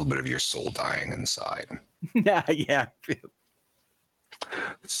feel a little bit of your soul dying inside. Yeah.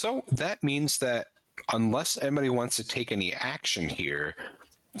 So that means that unless anybody wants to take any action here,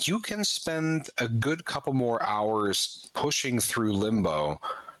 you can spend a good couple more hours pushing through limbo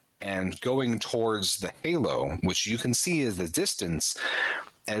and going towards the halo, which you can see in the distance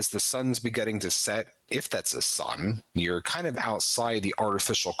as the sun's beginning to set. If that's a sun, you're kind of outside the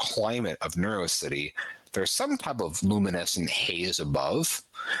artificial climate of Neurocity. There's some type of luminescent haze above,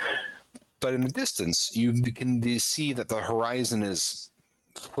 but in the distance, you can see that the horizon is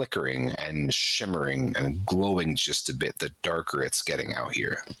flickering and shimmering and glowing just a bit the darker it's getting out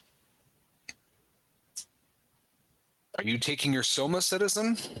here. Are you taking your Soma,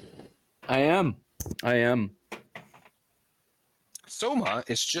 citizen? I am. Soma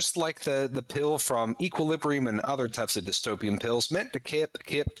is just like the pill from Equilibrium and other types of dystopian pills, meant to keep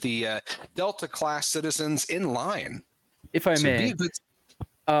the Delta class citizens in line. If I So may, be a good.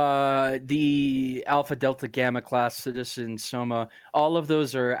 the Alpha Delta Gamma class citizen Soma, all of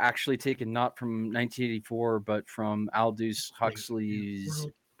those are actually taken not from 1984, but from Aldous Huxley's.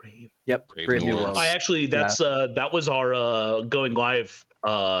 Yep, Brave New World. I actually, that was our going live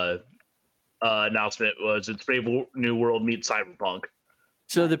announcement. Was it's Brave New World meets Cyberpunk.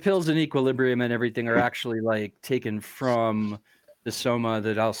 So the pills in Equilibrium and everything are actually like taken from the Soma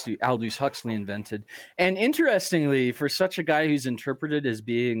that Aldous Huxley invented. And interestingly, for such a guy who's interpreted as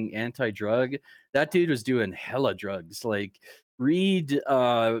being anti-drug, that dude was doing hella drugs. Like, read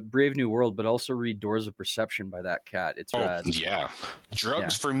Brave New World, but also read Doors of Perception by that cat. It's rad. Yeah.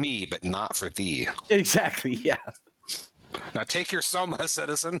 Drugs for me, but not for thee. Exactly, yeah. Now take your Soma,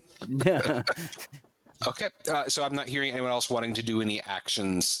 citizen. Yeah. Okay, so I'm not hearing anyone else wanting to do any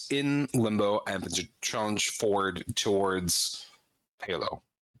actions in Limbo and to challenge forward towards Halo.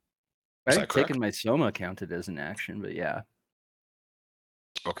 I Is think that correct? taking my Soma counted as an action, but yeah.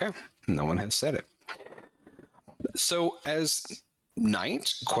 Okay, no one has said it. So as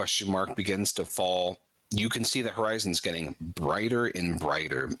night begins to fall, you can see the horizon's getting brighter and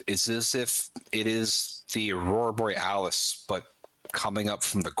brighter. It's as if it is the Aurora Borealis, but coming up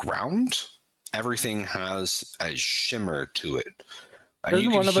from the ground. Everything has a shimmer to it.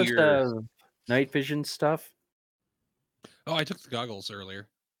 Doesn't one of us have night vision stuff? Oh, I took the goggles earlier.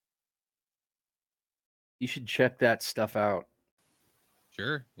 You should check that stuff out.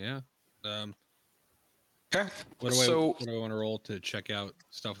 Sure, yeah. Okay. What do I want to roll to check out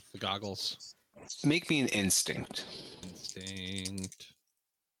stuff with the goggles? Make me an instinct. Instinct.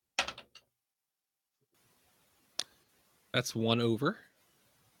 That's 1 over.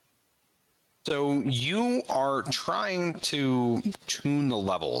 So you are trying to tune the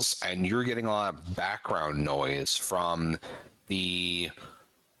levels, and you're getting a lot of background noise from the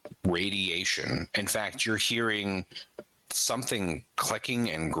radiation. In fact, you're hearing something clicking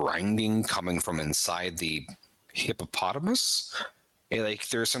and grinding coming from inside the hippopotamus. Like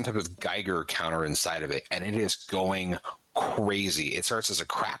there's some type of Geiger counter inside of it, and it is going crazy. It starts as a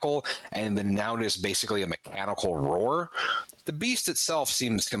crackle, and then now it is basically a mechanical roar. The beast itself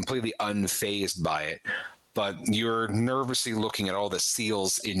seems completely unfazed by it, but you're nervously looking at all the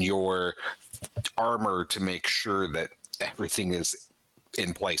seals in your armor to make sure that everything is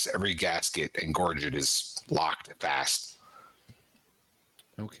in place. Every gasket and gorget is locked fast.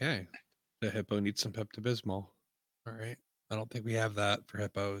 Okay. The hippo needs some Pepto-Bismol. All right. I don't think we have that for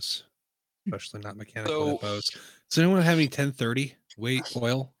hippos, especially not mechanical hippos. Does anyone have any 1030 weight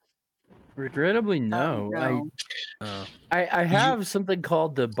oil? Regrettably, no. No. I have something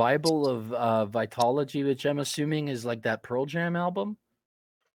called the Bible of Vitology, which I'm assuming is like that Pearl Jam album.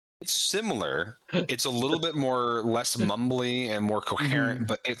 It's similar. It's a little bit less mumbly and more coherent,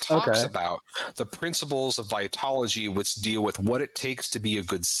 but it talks about the principles of vitology, which deal with what it takes to be a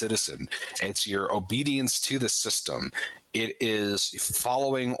good citizen. It's your obedience to the system. It is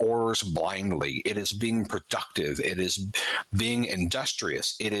following orders blindly. It is being productive. It is being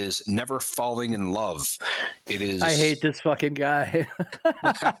industrious. It is never falling in love. It is. I hate this fucking guy.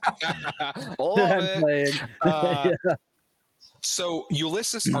 Love it. Playing. Yeah. So,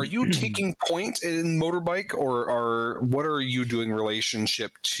 Ulysses, are you taking point in motorbike, or what are you doing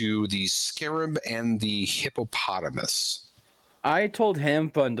relationship to the scarab and the hippopotamus? I told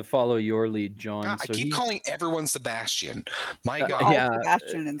Hampun to follow your lead, John. God, so I keep calling everyone Sebastian. My God, yeah.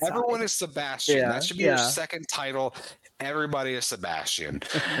 Sebastian inside. everyone is Sebastian. Yeah, That should be your second title. Everybody is Sebastian.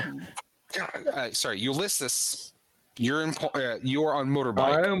 Sorry, Ulysses, you're on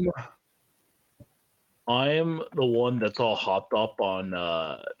motorbike. I am the one that's all hopped up on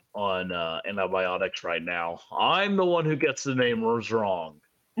antibiotics right now. I'm the one who gets the name wrong.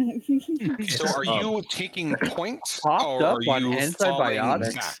 So are you taking points Hopped or up are on you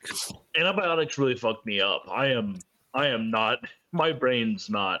antibiotics? falling back? Antibiotics really fucked me up. I am I am not. My brain's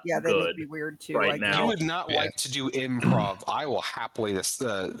not Yeah, they make good me weird too. right I If now. you guess. would not like to do improv, I will happily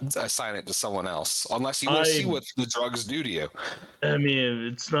assign it to someone else, unless you want to see what the drugs do to you. I mean,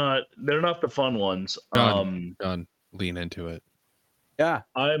 it's not. They're not the fun ones. Done. Lean into it. Yeah.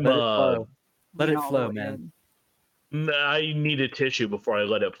 I'm. Let it flow. Let Lean it all flow, the way man. I need a tissue before I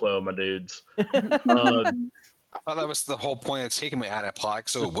let it flow, my dudes. in. I thought that was the whole point of taking my antibiotic,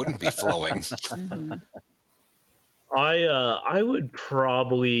 so it wouldn't be flowing. Mhm. I would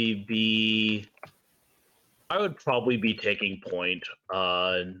probably be taking point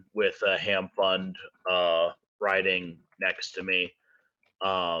with a ham fund riding next to me.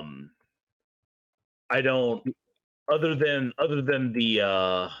 I don't other than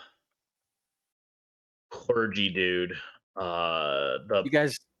the clergy dude. The You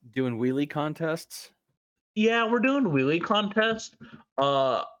guys doing wheelie contests? Yeah, we're doing wheelie contest.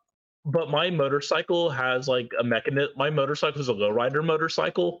 But my motorcycle has like a mechanism. My motorcycle is a lowrider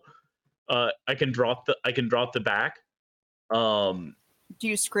motorcycle. I can drop the back. Um, Do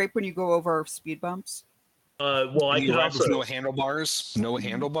you scrape when you go over speed bumps? well, I And you could ride with also. no handlebars. No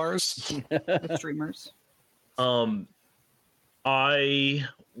handlebars. The streamers. I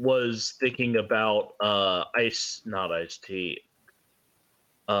was thinking about not iced tea.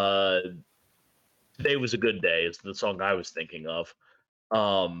 Today was a good day is the song I was thinking of.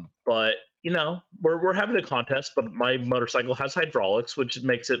 But we're having a contest, but my motorcycle has hydraulics, which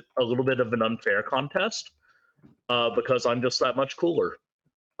makes it a little bit of an unfair contest. Because I'm just that much cooler.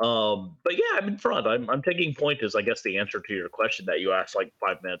 But yeah, I'm in front. I'm taking point as I guess the answer to your question that you asked like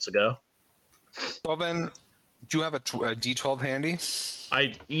 5 minutes ago. Well then, do you have a D12 handy?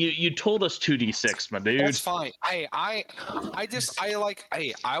 You told us 2d6, my dude. That's fine. Hey, I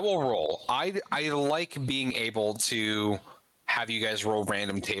will roll. I like being able to have you guys roll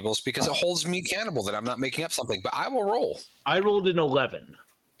random tables because it holds me accountable that I'm not making up something. But I will roll. I rolled an 11.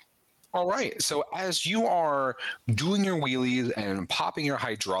 All right. So as you are doing your wheelies and popping your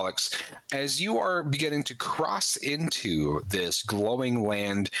hydraulics, as you are beginning to cross into this glowing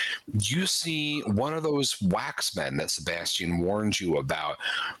land, you see one of those waxmen that Sebastian warned you about.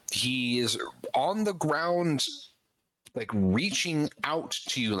 He is on the ground, like reaching out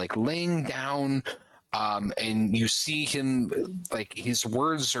to you, like laying down. And you see him, like his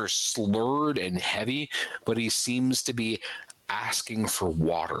words are slurred and heavy, but he seems to be asking for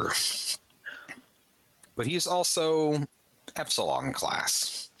water. But he's also Epsilon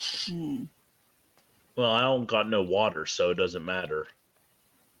class. Hmm. Well, I don't got no water, so it doesn't matter.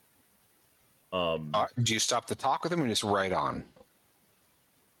 Do you stop to talk with him or just right on?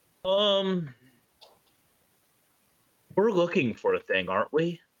 We're looking for a thing, aren't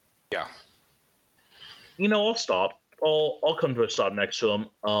we? Yeah. I'll stop. I'll come to a stop next to him.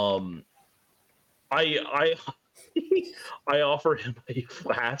 I I offer him a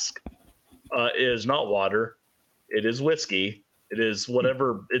flask. It is not water. It is whiskey. It is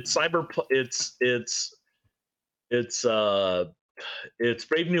whatever. It's cyber. It's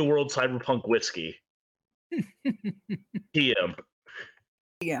Brave New World cyberpunk whiskey. PM.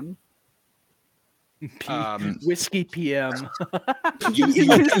 PM. Whiskey PM.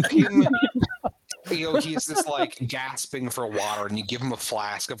 He's just like gasping for water, and you give him a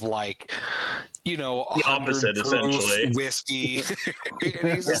flask of like, the opposite essentially whiskey,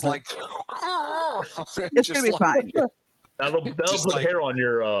 and he's just like, It's gonna be fine. That'll put hair on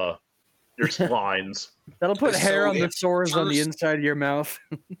your spines. That'll put hair on the sores on the first- inside of your mouth.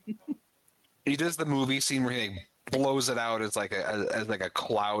 He does the movie scene where he blows it out as like a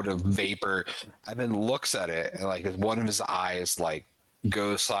cloud of vapor, and then looks at it, and like one of his eyes like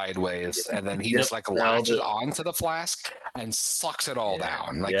goes sideways, and then he just like latches onto the flask and sucks it all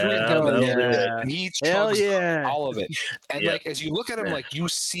down. Like and he chugs all of it. And like as you look at him, like you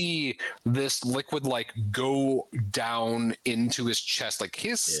see this liquid like go down into his chest. Like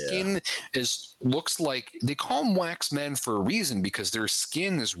his skin looks like they call them wax men for a reason, because their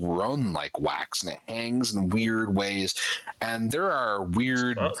skin is run like wax and it hangs in weird ways. And there are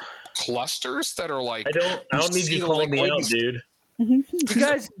weird clusters that are like I don't need you calling me out, dude. Do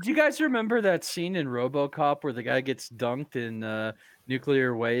you guys remember that scene in RoboCop where the guy gets dunked in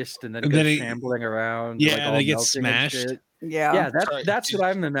nuclear waste and then goes shambling around? Yeah, like, and he gets smashed. Yeah. That's what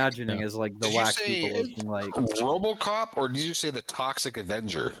I'm imagining is like the wax people looking like RoboCop, or did you say the Toxic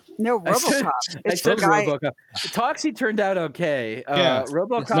Avenger? No, RoboCop. I said RoboCop. Toxie turned out okay.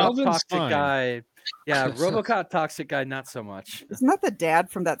 RoboCop toxic guy. Yeah, RoboCop toxic guy, not so much. Isn't that the dad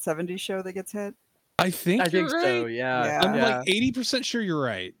from that 70s show that gets hit? I think so. Yeah. I'm like 80% sure you're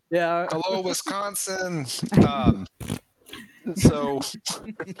right. Yeah. Hello, Wisconsin. So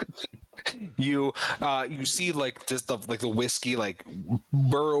you see like just the whiskey like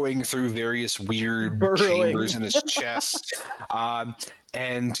burrowing through various weird chambers in his chest,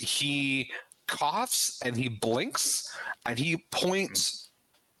 and he coughs and he blinks and he points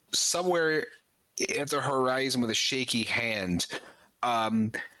somewhere at the horizon with a shaky hand,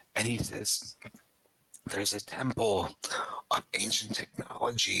 and he says, "There's a temple of ancient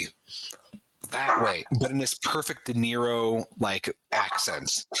technology that way," but in this perfect De Niro like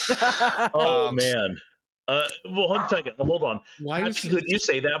accents. Oh man. Well, 1 second. Hold on. Why is Could you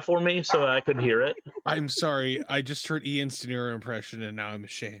say that for me so I could hear it? I'm sorry. I just heard Ian's De Niro impression and now I'm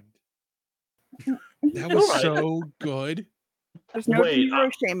ashamed. That was so good. There's no Wait, De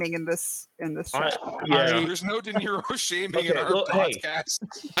Niro shaming in this show. There's no De Niro shaming in our podcast.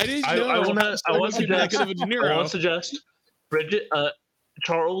 I didn't I know. want to suggest. of a De Niro. I want to suggest, Bridget,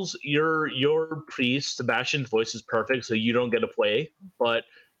 Charles, your priest Sebastian's voice is perfect, so you don't get to play. But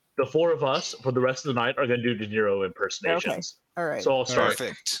the four of us for the rest of the night are going to do De Niro impersonations. Okay. All right. So I'll start.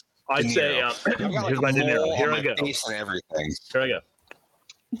 Perfect. I'd say, here's my De Niro. Here I go. And everything. Here I go.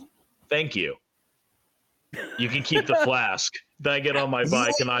 Thank you. You can keep the flask. Then I get on my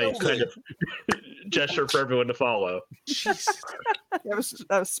bike and I kind of gesture for everyone to follow. That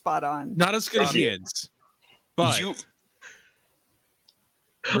was spot on. Not as good as Ian's, but you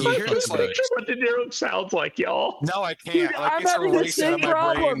hear this like what De Niro sounds like, y'all. No, I can't. Dude, like, I'm having the same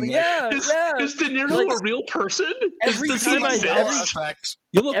problem. Yeah. Is De Niro a real person? Every Does he time exist?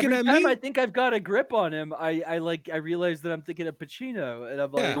 you're looking Every at time me. I think I've got a grip on him, I realize that I'm thinking of Pacino, and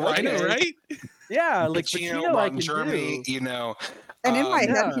I'm like, Yeah, I know, okay. right? Yeah, like Pacino, Pacino, I Ron can Jeremy, do. you know. And in my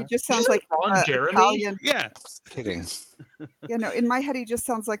head, he just sounds like Ron Jeremy? Italian. Yeah. Kidding. You know, in my head, he just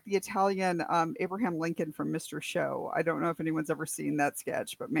sounds like the Italian Abraham Lincoln from Mr. Show. I don't know if anyone's ever seen that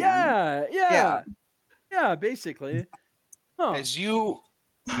sketch, but man, Yeah, basically. Huh. As you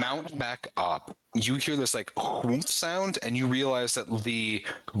mount back up, you hear this like whoomph sound, and you realize that the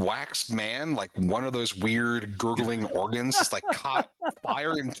wax man, like one of those weird gurgling organs, just like caught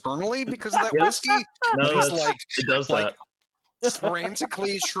fire internally because of that Yep. whiskey. No, He's that's- like it does like that.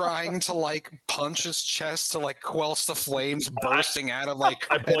 frantically trying to like punch his chest to like quench the flames bursting out of like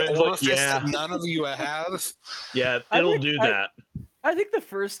I an pointed, orifice yeah. that none of you have. Yeah, I it'll think do that. I think the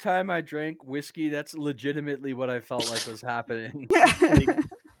first time I drank whiskey, that's legitimately what I felt like was happening.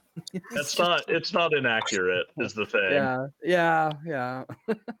 It's not inaccurate, is the thing. Yeah.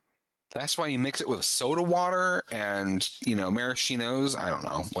 That's why you mix it with soda water and, you know, maraschinos. I don't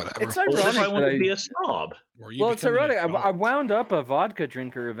know, whatever. It's What if ironic I want that to be a snob? Well, it's ironic. I wound up a vodka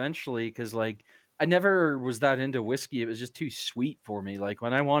drinker eventually because, like, I never was that into whiskey. It was just too sweet for me. Like,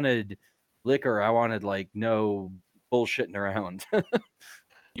 when I wanted liquor, I wanted, like, no bullshitting around.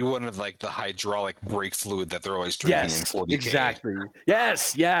 You wanted like the hydraulic brake fluid that they're always drinking in Yes, 40K. exactly.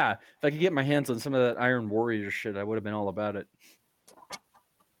 Yes, yeah. If I could get my hands on some of that Iron Warrior shit, I would have been all about it.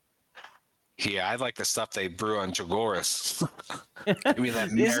 Yeah, I like the stuff they brew on Chogoris. I mean,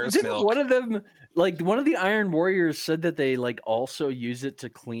 that mare's Didn't milk. one of them, like one of the Iron Warriors, said that they like also use it to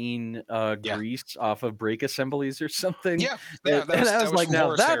clean grease off of brake assemblies or something? Yeah, And I was like, from now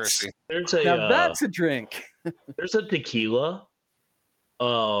Horus that's Heresy. that's a drink. There's a tequila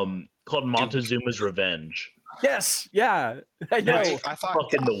called Montezuma's Revenge. Yes, yeah, I know. I thought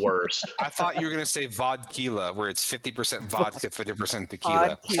Fucking the worst. I thought you were gonna say vodka, where it's 50% vodka, 50%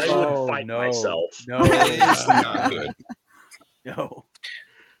 tequila. I would fight myself. No, It's not good. no.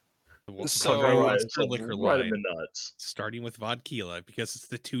 So liquor right in line, the nuts. starting with vodka, because it's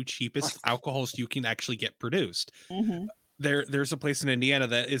the two cheapest alcohols you can actually get produced. Mhm. There's a place in Indiana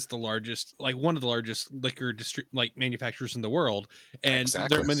that is the largest, like one of the largest liquor manufacturers in the world, and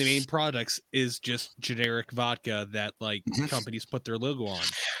Exactly. one of the main products is just generic vodka that like companies put their logo on.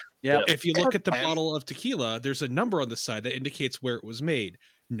 Yeah. If you look at the bottle of tequila, there's a number on the side that indicates where it was made.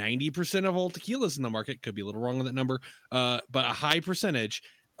 90% of all tequilas in the market, could be a little wrong on that number, but a high percentage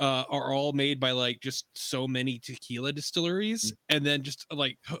are all made by like just so many tequila distilleries, and then just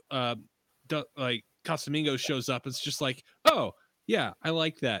like Casamigos shows up. It's just like, oh yeah, I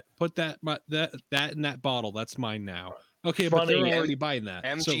like that. Put that in that bottle. That's mine now. Okay, but they're already buying that.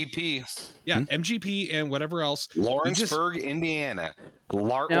 MGP. So, MGP and whatever else. Lawrenceburg, Indiana.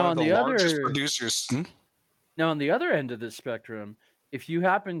 One Now, of the largest producers. Now, on the other end of the spectrum, if you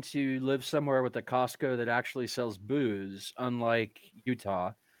happen to live somewhere with a Costco that actually sells booze, unlike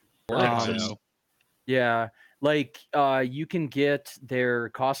Utah, yeah, like you can get their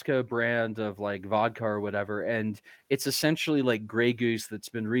Costco brand of like vodka or whatever, and it's essentially like Grey Goose that's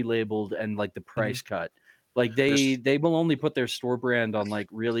been relabeled and like the price cut. Like they will only put their store brand on like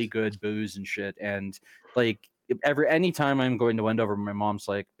really good booze and shit, and like anytime I'm going to Wendover, my mom's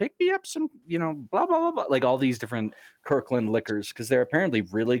like, pick me up some, blah blah blah blah, like all these different Kirkland liquors because they're apparently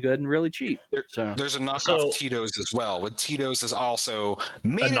really good and really cheap. There's a knockoff Tito's as well. With Tito's is also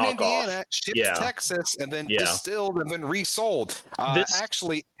made in Indiana, shipped to Texas, and then distilled and then resold.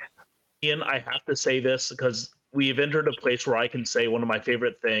 Actually, Ian, I have to say this because we've entered a place where I can say one of my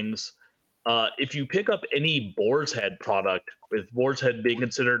favorite things. If you pick up any Boar's Head product, with Boar's Head being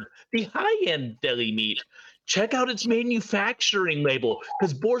considered the high-end deli meat, check out its manufacturing label,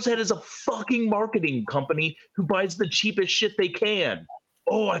 because Boar's Head is a fucking marketing company who buys the cheapest shit they can.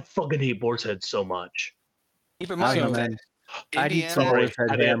 Oh, I fucking hate Boar's Head so much. Keep in mind that I need some Boar's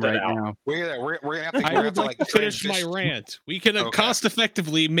Head ham right now. We're gonna have to. I would like to finish my rant. We can cost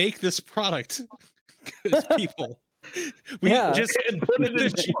effectively make this product. Because people. We just put it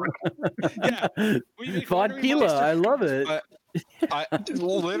in. Vodka, I love it.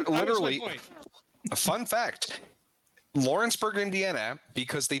 Literally, a fun fact. Lawrenceburg, Indiana,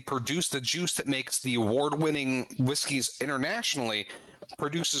 because they produce the juice that makes the award-winning whiskeys internationally,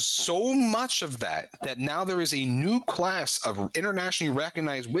 produces so much of that now there is a new class of internationally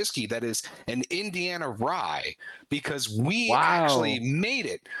recognized whiskey that is an Indiana rye, because we actually made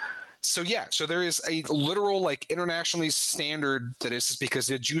it. So there is a literal internationally standard that is because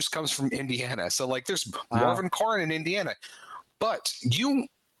the juice comes from Indiana. So there's Marvin Corn in Indiana, but you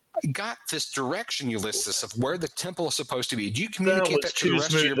got this direction, Ulysses, of where the temple is supposed to be. Do you communicate that to the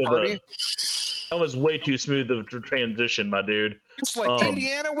rest of your party? That was way too smooth of a transition, my dude. It's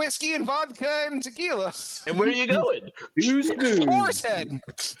Indiana whiskey and vodka and tequila. And where are you going? Boar's Head.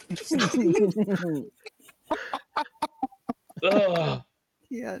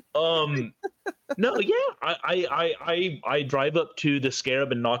 Yeah. No, yeah. I drive up to the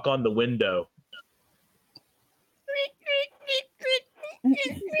Scarab and knock on the window.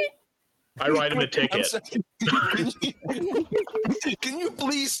 I write him a ticket. Can you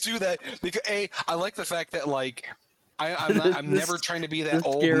please do that? Because I like the fact that I'm never trying to be that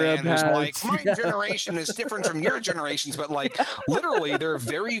old man who's like, my generation is different from your generations, but literally there are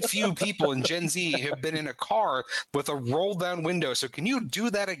very few people in Gen Z who have been in a car with a roll down window. So can you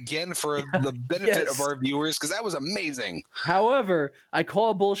do that again for the benefit of our viewers? Because that was amazing. However, I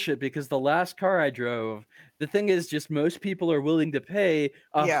call bullshit because the last car I drove, the thing is just most people are willing to pay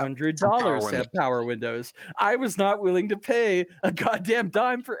 $100 to have power windows. I was not willing to pay a goddamn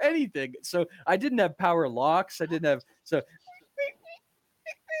dime for anything. So I didn't have power locks. I didn't have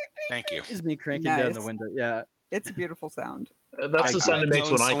Thank you. Is me cranking down the window. Yeah. It's a beautiful sound. That's the sound it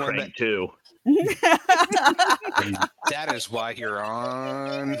makes when I crank too. That is why you're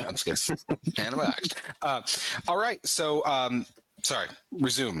on. I'm just kidding. All right. So, sorry.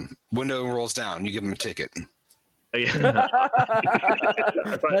 Resume. Window rolls down. You give him a ticket. That's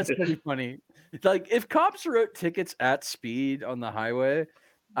pretty funny. If cops wrote tickets at speed on the highway,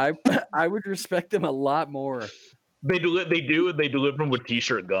 I would respect them a lot more. They do, and they deliver them with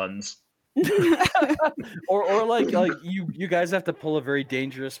t-shirt guns. or you guys have to pull a very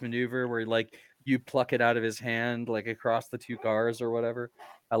dangerous maneuver where you pluck it out of his hand across the two cars or whatever.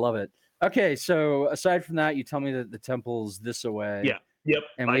 I love it. Okay, so aside from that, you tell me that the temple's this away. Yeah. Yep.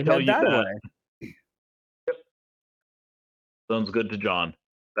 And we head that way. Yep. Sounds good to John.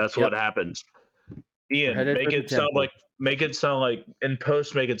 That's what happens. Ian, make it sound like in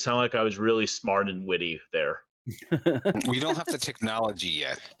post. Make it sound like I was really smart and witty there. We don't have the technology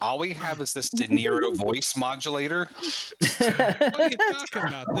yet. All we have is this De Niro voice modulator. What are you talking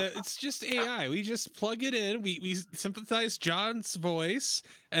about? It's just AI. We just plug it in. We synthesize John's voice,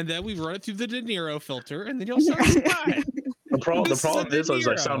 and then we run it through the De Niro filter, and then you'll sound fine. The problem is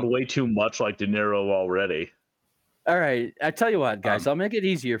I sound way too much like De Niro already. All right, I tell you what, guys, I'll make it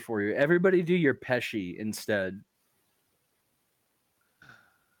easier for you. Everybody do your Pesci instead.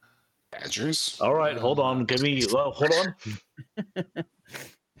 Badgers. All right, hold on. Hold on.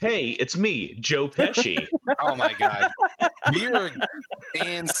 Hey, it's me, Joe Pesci. Oh my God. You're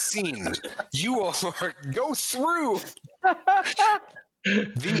and scene. You are go through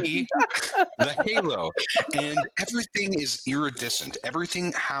the halo, and everything is iridescent.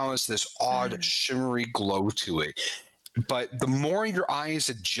 Everything has this odd shimmery glow to it. But the more your eyes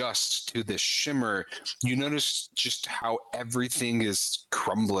adjust to this shimmer, you notice just how everything is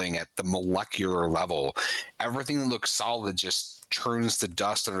crumbling at the molecular level. Everything that looks solid just turns to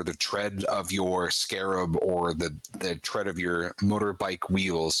dust under the tread of your scarab or the tread of your motorbike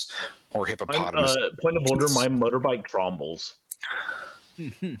wheels or hippopotamus. Point of order, my motorbike trombles.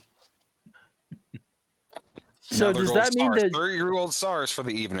 So does that mean that 30-year-old SARS for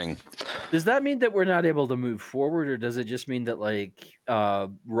the evening? Does that mean that we're not able to move forward, or does it just mean that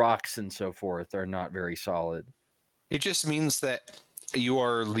rocks and so forth are not very solid? It just means that you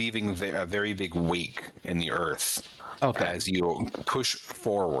are leaving a very big wake in the earth. Okay. As you push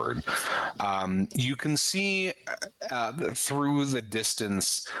forward, you can see through the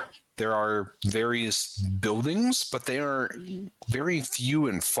distance there are various buildings, but they are very few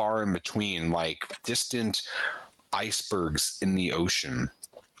and far in between, like distant icebergs in the ocean.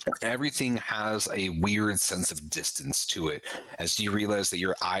 Everything has a weird sense of distance to it as you realize that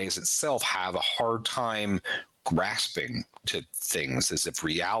your eyes itself have a hard time grasping to things, as if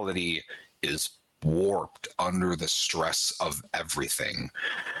reality is warped under the stress of everything.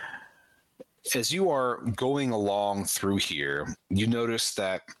 As you are going along through here, you notice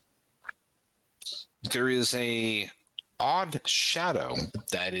that there is a odd shadow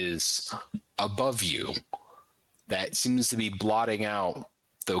that is above you that seems to be blotting out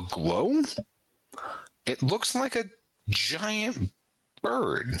the glow. It looks like a giant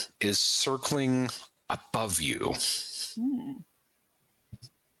bird is circling above you.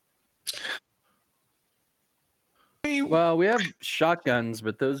 Well, we have shotguns,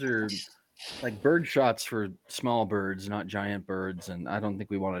 but those are like bird shots for small birds, not giant birds, and I don't think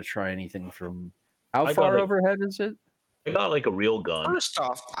we want to try anything from. How I far got it. overhead is it? I got like a real gun. First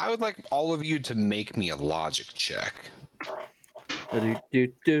off, I would like all of you to make me a logic check. Mine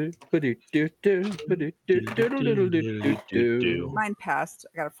passed.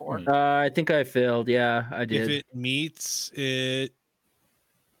 I got a 4. I think I failed. Yeah, I If did. it meets it,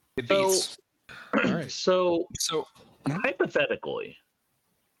 It beats. all right. So So hypothetically,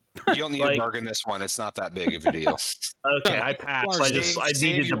 you don't need Like- to bargain this one. It's not that big of a deal. okay, I passed. I Save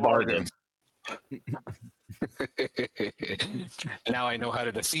needed your to bargain. Now I know how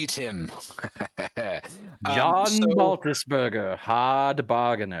to defeat him. John so, Baltusberger, hard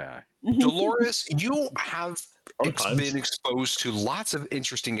bargainer. Dolores, you have Sometimes. been exposed to lots of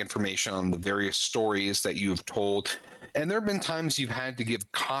interesting information on the various stories that you've told. And there have been times you've had to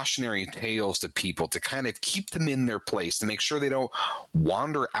give cautionary tales to people to kind of keep them in their place, to make sure they don't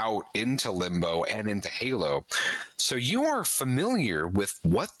wander out into limbo and into Halo. So you are familiar with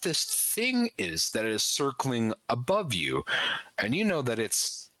what this thing is that is circling above you. And you know that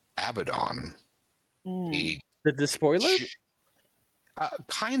it's Abaddon. Mm. Did the spoiler?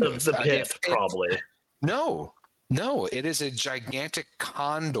 Kind of. The pit, probably. No, it is a gigantic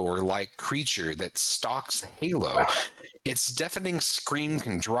condor-like creature that stalks Halo. Its deafening scream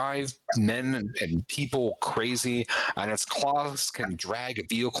can drive men and people crazy, and its claws can drag a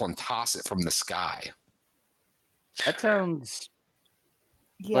vehicle and toss it from the sky. That sounds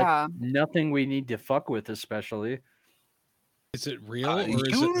Yeah. like nothing we need to fuck with, especially. Is it real or is it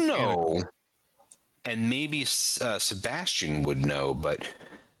You mechanical? know, and maybe Sebastian would know, but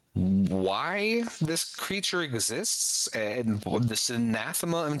why this creature exists and this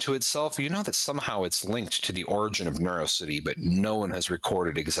anathema unto itself, you know that somehow it's linked to the origin of Neurocity, but no one has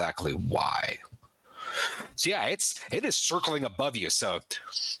recorded exactly why. So yeah, it is circling above you. So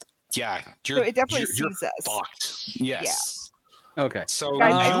yeah, So it definitely you're sees us. fucked. Yes. Okay. So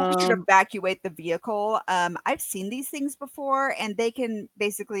Guys, I think we should Um, evacuate the vehicle. I've seen these things before, and they can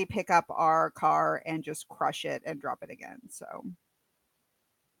basically pick up our car and just crush it and drop it again. So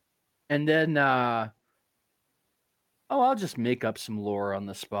And then, I'll just make up some lore on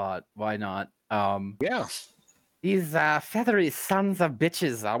the spot. Why not? yeah. These feathery sons of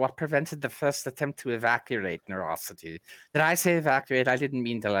bitches are what prevented the first attempt to evacuate Neurocity. Did I say evacuate? I didn't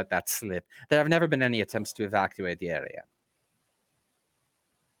mean to let that slip. There have never been any attempts to evacuate the area.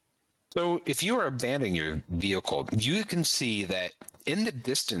 So if you are abandoning your vehicle, you can see that in the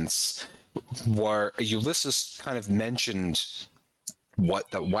distance where Ulysses kind of mentioned what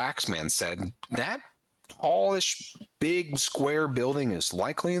the Waxman said, that tallish, big square building is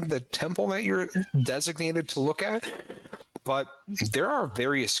likely the temple that you're designated to look at. But there are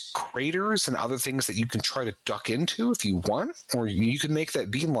various craters and other things that you can try to duck into if you want, or you can make that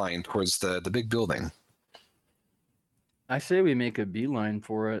beeline towards the big building. I say we make a beeline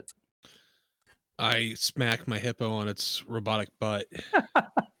for it. I smack my hippo on its robotic butt.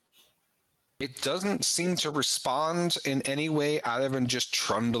 It doesn't seem to respond in any way other than just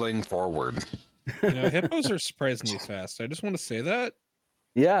trundling forward. You know, hippos are surprisingly fast. I just want to say that.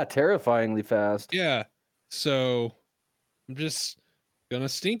 Yeah, terrifyingly fast. Yeah. So I'm just gonna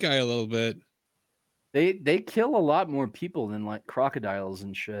stink eye a little bit. They kill a lot more people than like crocodiles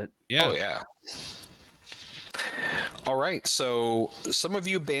and shit. Yeah. Oh, yeah. All right. So some of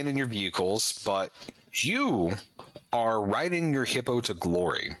you abandon your vehicles, but you are riding your hippo to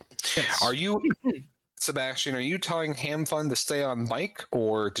glory. Yes. Are you, Sebastian, are you telling Hamfun to stay on bike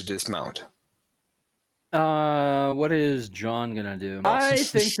or to dismount? What is John gonna do? I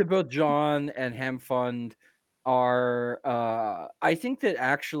think that both John and Hamfund are I think that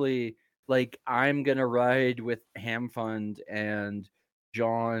actually, like, I'm gonna ride with Ham Fund, and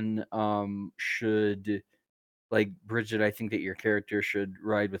John should, like, Bridget, I think that your character should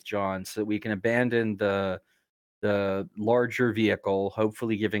ride with John so that we can abandon the larger vehicle,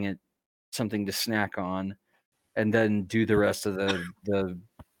 hopefully giving it something to snack on, and then do the rest of the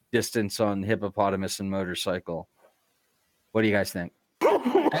distance on hippopotamus and motorcycle. What do you guys think?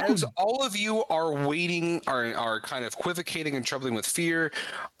 As all of you are waiting, are kind of equivocating and troubling with fear,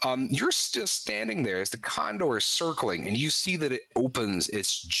 you're still standing there as the condor is circling, and you see that it opens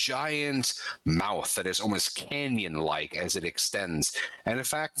its giant mouth that is almost canyon-like as it extends. And in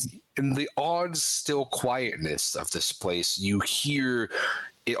fact, in the odd, still quietness of this place, you hear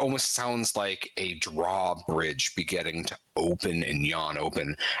it almost sounds like a drawbridge beginning to open and yawn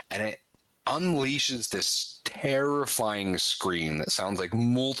open, and it unleashes this terrifying scream that sounds like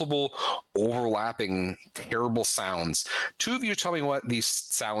multiple overlapping terrible sounds. Two of you tell me what these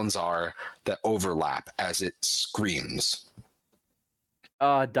sounds are that overlap as it screams.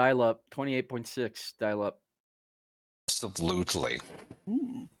 Dial up 28.6 dial up. Absolutely.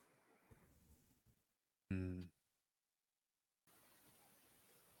 Hmm.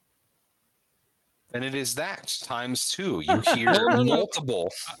 And it is that times two. You hear No.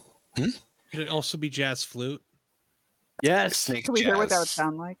 multiple. Could it also be jazz flute? Yes. Snake Can we hear what that would jazz.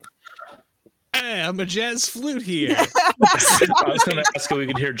 sound like? Hey, I'm a jazz flute here. I was going to ask if we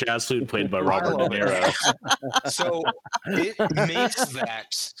could hear jazz flute played by Robert De Niro. So it makes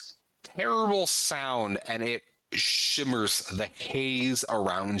that terrible sound, and it shimmers the haze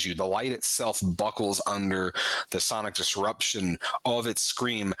around you. The light itself buckles under the sonic disruption of its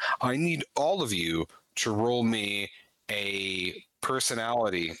scream. I need all of you to roll me a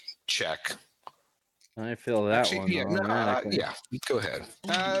personality check. I feel that Actually, one. yeah, no, automatically. yeah, go ahead.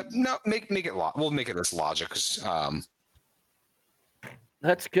 No, make it we'll make it as logic, because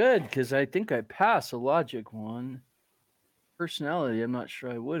That's good, because I think I pass a logic one. Personality, I'm not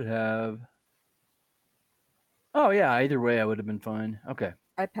sure I would have. Oh yeah, either way I would have been fine. Okay.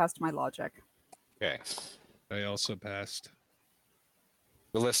 I passed my logic. okay. I also passed.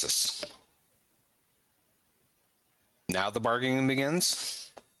 Ulysses. Now the bargaining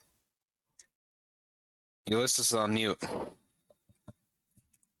begins. Ulysses is on mute.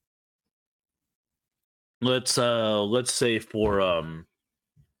 Let's say for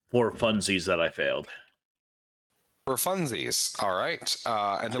funsies that I failed. For funsies, all right.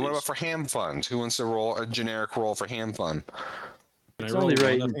 And then what about for ham fund? Who wants to roll a generic roll for ham fund? Can It's I roll only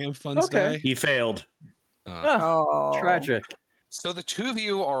right. one of ham funds Okay. die? He failed. Oh, Tragic. So the two of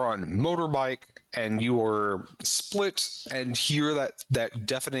you are on motorbike, and you are split and hear that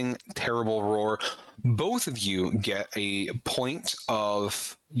deafening, terrible roar. Both of you get a point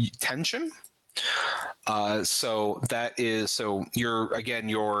of tension. So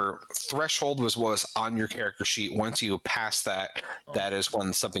your threshold was on your character sheet. Once you pass that, that is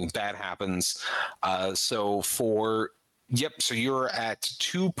when something bad happens. So you're at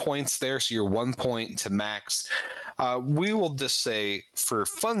 2 points there. So you're 1 point to max. We will just say for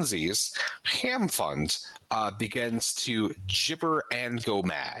funsies, Ham Fund begins to gibber and go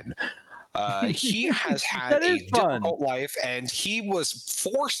mad. He has had That a is fun. difficult life, and he was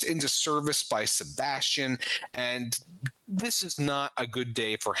forced into service by Sebastian, and this is not a good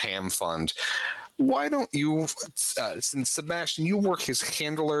day for Ham Fund. Why don't you, since Sebastian, you work his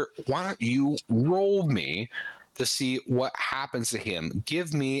handler, why don't you roll me to see what happens to him?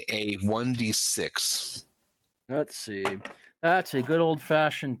 Give me a 1d6. Let's see. That's a good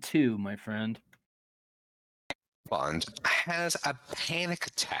old-fashioned 2, my friend. Fund has a panic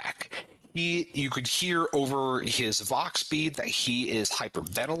attack. You could hear over his Vox bead that he is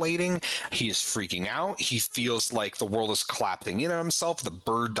hyperventilating. He is freaking out. He feels like the world is collapsing in on himself, the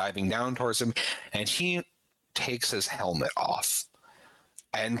bird diving down towards him, and he takes his helmet off.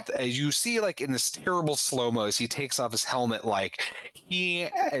 And as you see, like in this terrible slow-mo, as he takes off his helmet, like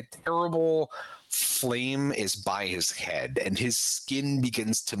a terrible flame is by his head, and his skin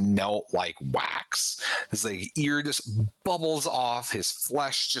begins to melt like wax. His ear just bubbles off, his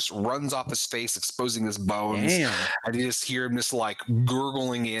flesh just runs off his face, exposing his bones. Damn. And you just hear him just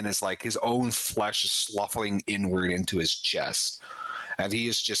gurgling in as his own flesh is sloughing inward into his chest. And he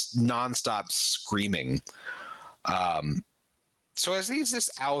is just nonstop screaming. So as he's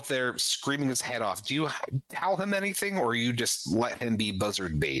just out there screaming his head off, do you tell him anything, or you just let him be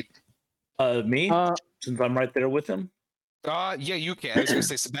buzzard bait? Me, since I'm right there with him. Yeah, you can. I was going to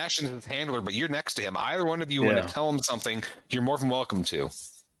say Sebastian is his handler, but you're next to him. Either one of you want to tell him something, you're more than welcome to.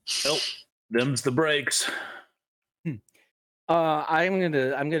 Nope, them's the breaks. I'm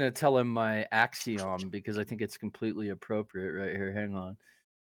gonna tell him my axiom because I think it's completely appropriate right here. Hang on.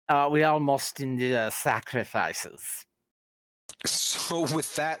 We all must endure sacrifices. So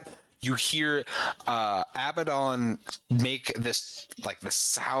with that, you hear Abaddon make this like the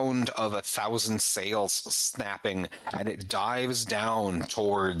sound of 1,000 sails snapping, and it dives down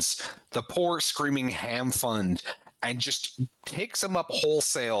towards the poor screaming ham fund and just takes him up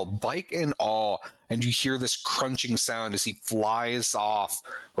wholesale, bike and all. And you hear this crunching sound as he flies off,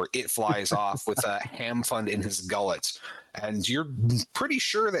 or it flies off with a ham fund in his gullet. And you're pretty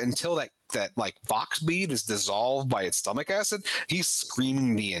sure that until that like fox bead is dissolved by its stomach acid, he's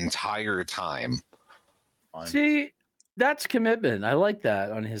screaming the entire time. Fine. See, that's commitment. I like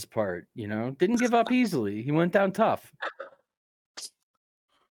that on his part. You know, didn't give up easily. He went down tough.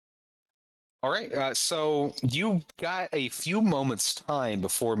 All right, so you got a few moments time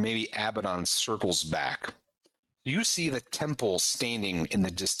before maybe Abaddon circles back. You see the temple standing in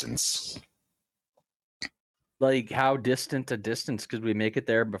the distance. Like, how distant a distance could we make it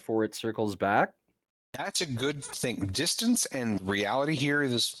there before it circles back? That's a good thing. Distance and reality here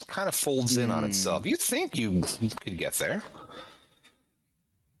is kind of folds in on itself. You think you could get there.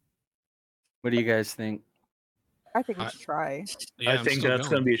 What do you guys think? I think we should try. Yeah, I I'm think still that's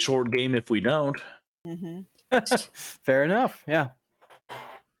going to be a short game if we don't. Hmm. Fair enough. Yeah.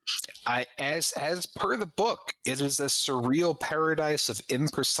 As per the book, it is a surreal paradise of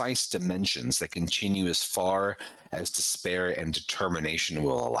imprecise dimensions that continue as far as despair and determination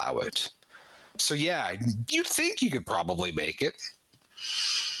will allow it. So yeah, you think you could probably make it.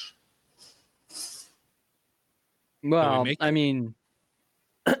 Well, make I it? mean,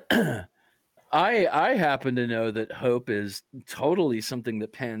 I happen to know that hope is totally something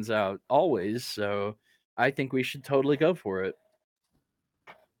that pans out always. So I think we should totally go for it.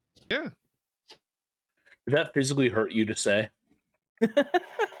 Yeah. Did that physically hurt you to say?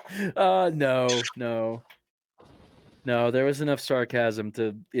 No. There was enough sarcasm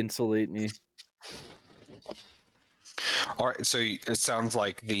to insulate me. All right, so it sounds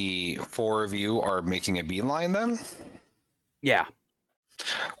like the four of you are making a beeline then? Yeah.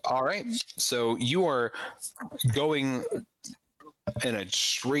 All right, so you are going in a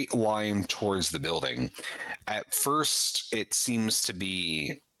straight line towards the building. At first, it seems to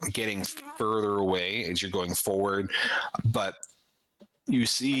be getting further away as you're going forward, but you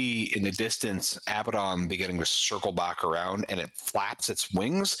see in the distance Abaddon beginning to circle back around, and it flaps its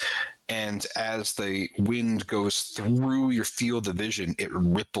wings. And as the wind goes through your field of vision, it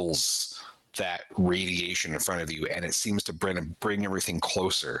ripples that radiation in front of you, and it seems to bring everything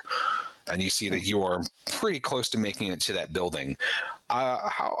closer. And you see that you are pretty close to making it to that building.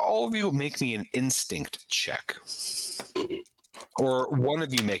 How all of you make me an instinct check, or one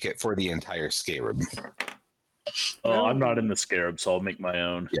of you make it for the entire scarab. Oh, I'm not in the scarab, so I'll make my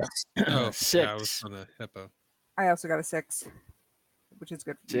own. Yeah. Oh, 6. Yeah, I was on the hippo. I also got a 6, which is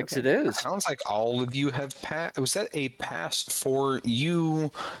good for me. 6 Okay. it is. Sounds like all of you have passed. Was that a pass for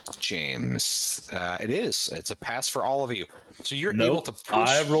you, James? It is. It's a pass for all of you. So you're able Nope, to push.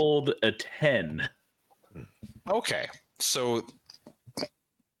 I rolled a 10. Okay. So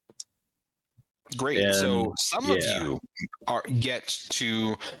great. So And, some of yeah. you get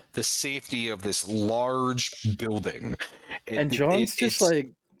to the safety of this large building. And John's just it's,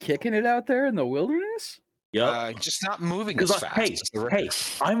 like kicking it out there in the wilderness? Yep. just not moving as Because, fast. hey,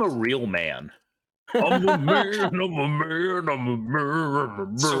 I'm a real man. I'm a man, I'm a man, I'm a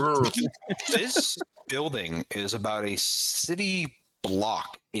man. So this building is about a city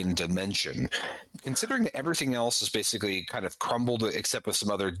block in dimension. Considering that everything else is basically kind of crumbled, except with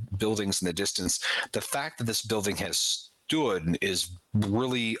some other buildings in the distance, the fact that this building has stood is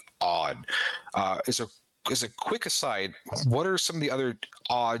really odd. As a quick aside, what are some of the other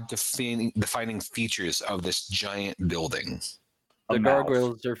odd defining features of this giant building? The A mouth.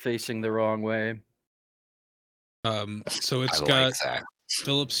 gargoyles are facing the wrong way. So it's I got like that.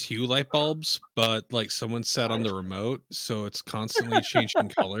 Philips Hue light bulbs, but like someone sat on the remote, so it's constantly changing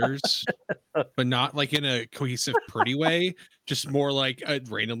colors, but not like in a cohesive, pretty way. Just more like it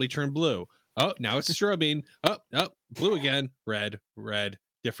randomly turned blue. Oh, now it's strobing. Oh, blue again. Red,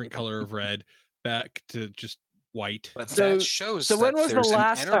 different color of red. Back to just white. But So- that shows So when that was the there's an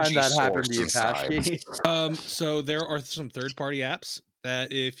last time energy that happened to you, source inside. Pashki? So there are some third-party apps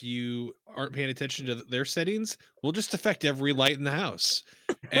that if you aren't paying attention to their settings, will just affect every light in the house.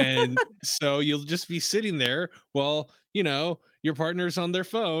 And so you'll just be sitting there while, your partner's on their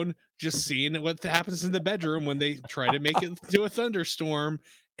phone, just seeing what happens in the bedroom when they try to make it to a thunderstorm.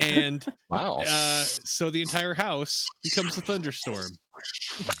 And Wow. so the entire house becomes a thunderstorm.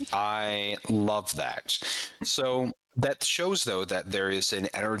 I love that. So That shows, though, that there is an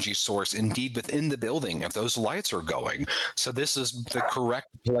energy source indeed within the building if those lights are going. So this is the correct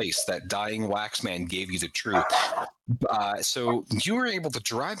place. That dying waxman gave you the truth. So you were able to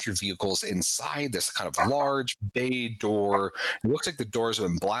drive your vehicles inside this kind of large bay door. It looks like the doors have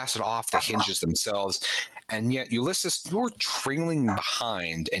been blasted off the hinges themselves. And yet, Ulysses, you're trailing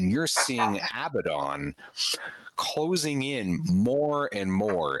behind and you're seeing Abaddon closing in more and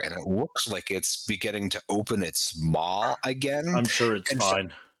more, and it looks like it's beginning to open its maw again. I'm sure it's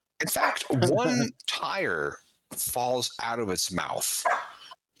fine. In fact, one tire falls out of its mouth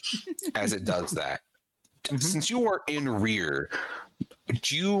as it does that. Since you are in rear,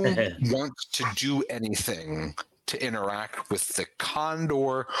 do you want to do anything to interact with the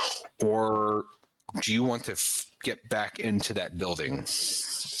Condor, or do you want to get back into that building?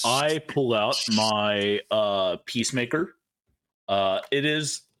 I pull out my Peacemaker.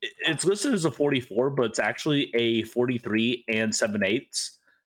 It's listed as a 44, but it's actually a 43 and 7/8. Is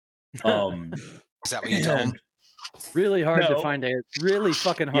that what you tell them? Really hard to find it. Really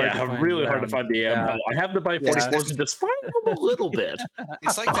fucking hard to find. Really hard to find the ammo. I have to buy 44s and just find them a little bit.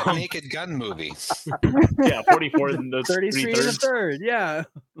 It's like that Naked Gun movie. Yeah, 44 and the 33 and a 3/3. third, yeah.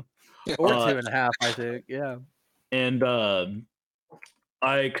 Or 2.5, I think, yeah. And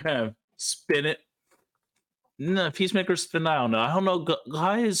I kind of spin it. No, Peacemaker spin. I don't know,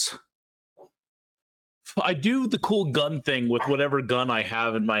 guys. I do the cool gun thing with whatever gun I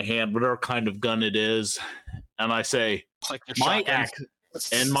have in my hand, whatever kind of gun it is, and I say, like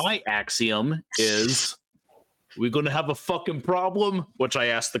my axiom is, we're going to have a fucking problem. Which I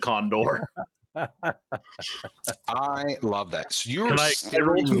asked the Condor. I love that. So you're can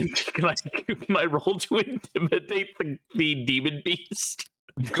I roll to intimidate the demon beast?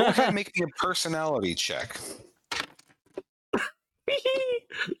 Go ahead and make me a personality check.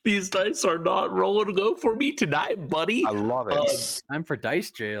 These dice are not rolling to go for me tonight, buddy. I love it. I'm for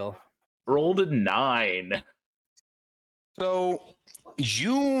dice jail. Rolled a 9. So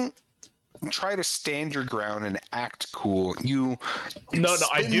you try to stand your ground and act cool.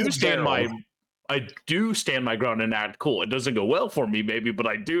 I do stand my ground and act cool. It doesn't go well for me, maybe, but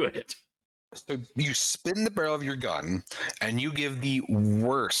I do it. So you spin the barrel of your gun and you give the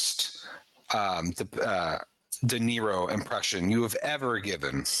worst De Niro impression you have ever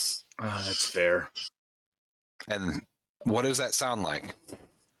given. That's fair. And what does that sound like?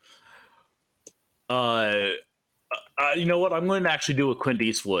 You know what? I'm going to actually do a Clint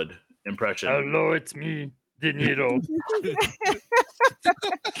Eastwood impression. Hello, it's me, De Niro.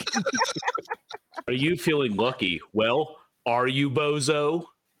 Are you feeling lucky? Well, are you, bozo?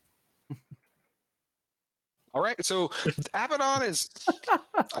 All right, so Abaddon is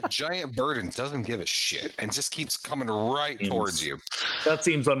a giant bird and doesn't give a shit and just keeps coming right towards you. That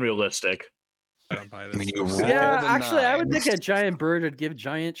seems unrealistic. I don't buy this. I mean, you Yeah, actually, I would nines. think a giant bird would give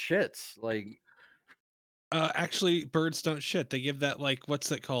giant shits. Like, Actually, birds don't shit. They give that, like, what's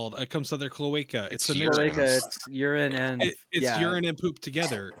that called? It comes to their cloaca. It's a urine. like it's urine and it's urine and poop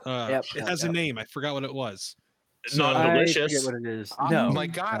together. Yep, it has a name. I forgot what it was. Not I delicious. forget what it is. Oh No, my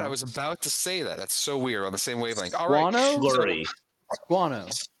god, I was about to say that. That's so weird. On the same wavelength. All Guano? right. Slurry. Guano.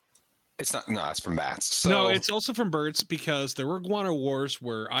 It's not. No, it's from bats. So, No, it's also from birds because there were guano wars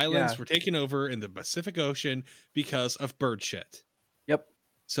where islands were taken over in the Pacific Ocean because of bird shit. Yep.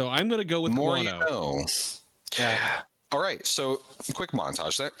 So I'm going to go with more guano. you know. Yeah. All right, so quick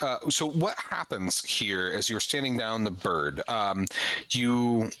montage. So what happens here as you're standing down the bird? All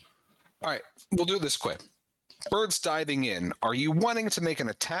right, we'll do this quick. Bird's diving in. Are you wanting to make an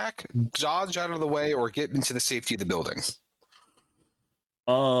attack, dodge out of the way, or get into the safety of the building?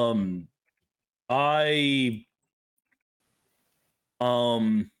 Can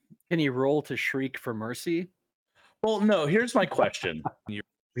you roll to shriek for mercy? Well, no, here's my question.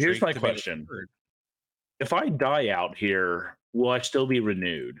 Here's my question. If I die out here, will I still be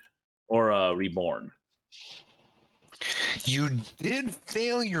renewed or reborn? You did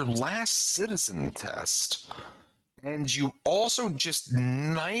fail your last citizen test, and you also just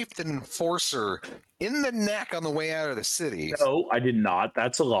knifed an enforcer in the neck on the way out of the city. No, I did not.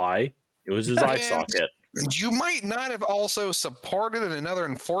 That's a lie. It was his eye socket. You might not have also supported another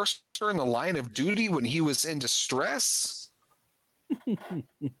enforcer in the line of duty when he was in distress.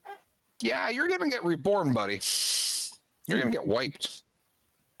 Yeah, you're gonna get reborn, buddy. You're gonna get wiped.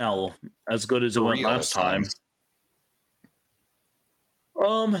 Hell, as good as it went last time.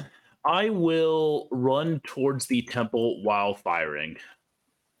 I will run towards the temple while firing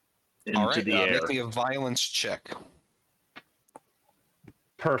into the air. Make me a violence check.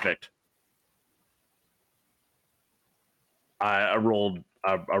 Perfect. I rolled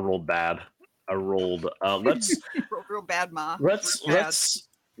bad. I rolled. Let's Real bad, Ma. Let's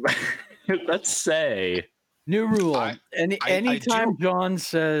say New rule. I Anytime do- John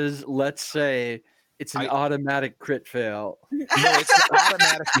says, let's say, it's an automatic crit fail. No, it's an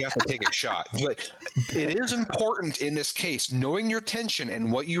automatic. You have to take a shot. But it is important in this case, knowing your tension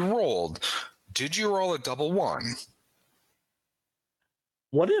and what you rolled. Did you roll a double one?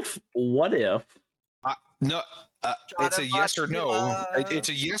 what if No. It's a yes or no. Vodka. It's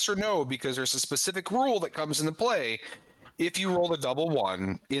a yes or no because there's a specific rule that comes into play if you roll a double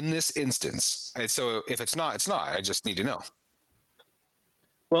one in this instance. And so if it's not, it's not. I just need to know.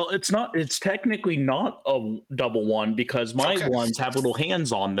 well, it's technically not a double one because my Okay. ones have little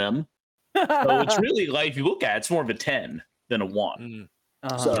hands on them. So it's really like if you look at it, it's more of a 10 than a 1.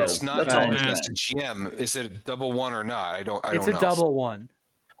 So That's not that's all going I'm against a saying. GM. Is it a double one or not? I don't It's know. a double one.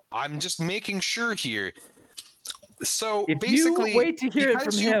 I'm just making sure here. So If basically, you wait to hear it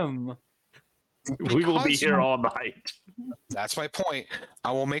because from him, We will be because here you- all night. That's my point.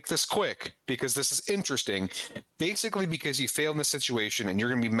 I will make this quick because this is interesting. Basically, because you failed in this situation and you're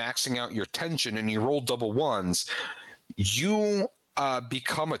going to be maxing out your tension and you roll double ones, you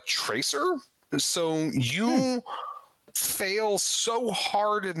become a tracer. So you fail so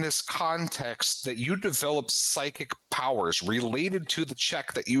hard in this context that you develop psychic powers related to the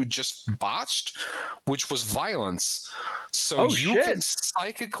check that you just botched, which was violence. So Oh, you shit. can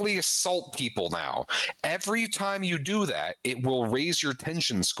psychically assault people now. Every time you do that, it will raise your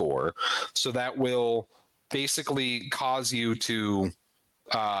tension score. So that will basically cause you to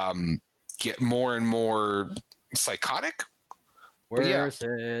get more and more psychotic. But yeah. worth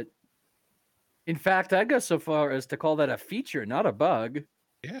it. In fact, I'd go so far as to call that a feature, not a bug.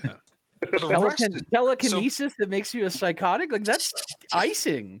 Yeah. The rest, Telekinesis that makes you a psychotic? Like, that's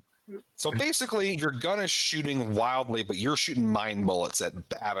icing. so basically, your gun is shooting wildly, but you're shooting mind bullets at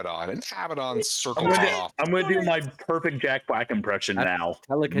Abaddon, and Abaddon circles off. I'm going to do my perfect Jack Black impression That's now.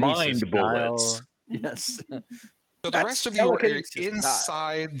 Telekinesis Mind style. bullets. Yes. So the That's rest of you are telekinesis style.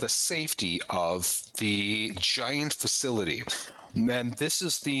 inside the safety of the giant facility. And this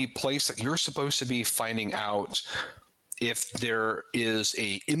is the place that you're supposed to be finding out if there is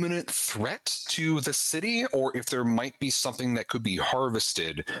a imminent threat to the city or if there might be something that could be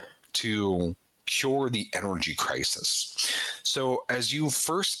harvested to cure the energy crisis. So as you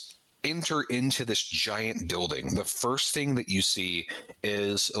first enter into this giant building, the first thing that you see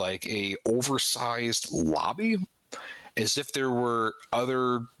is like a oversized lobby, as if there were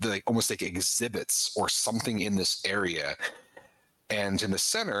other like almost like exhibits or something in this area. And in the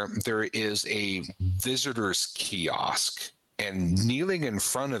center, there is a visitor's kiosk. And kneeling in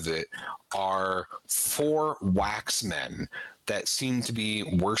front of it are 4 wax men that seem to be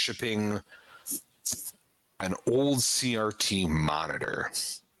worshiping an old CRT monitor.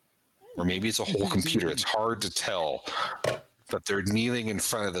 Or maybe it's a whole computer. It's hard to tell. But they're kneeling in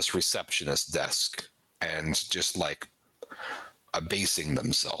front of this receptionist desk and just like abasing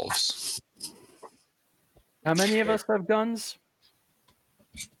themselves. How many of us have guns?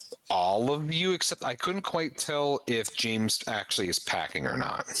 All of you, except I couldn't quite tell if James actually is packing or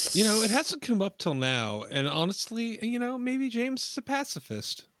not. You know, it hasn't come up till now. And honestly, you know, maybe James is a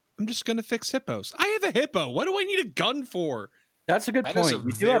pacifist. I'm just going to fix hippos. I have a hippo. What do I need a gun for? That's a good That point. is a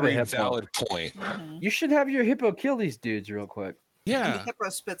You do have a very hippo. valid point. You should have your hippo kill these dudes real quick. And the Yeah. hippo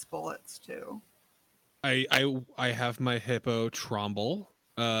spits bullets too. I have my hippo Tromble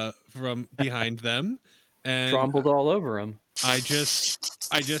from behind them. And Trombled all over them. I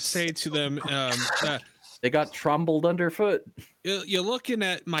just say to them, They got trombled underfoot. you're looking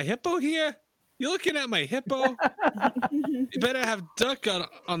at my hippo here? You're looking at my hippo? You better have duck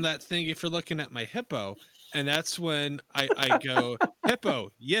on that thing if you're looking at my hippo. And that's when I go,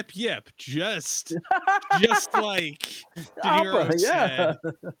 hippo, yip, yip, just like De Niro Appa, yeah.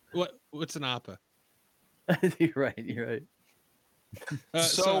 said. What's an appa? You're right. You're right.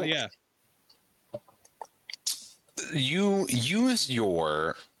 So yeah. You use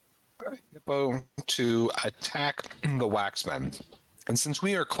your hippo to attack the waxmen. And since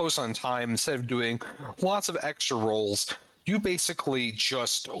we are close on time, instead of doing lots of extra rolls, you basically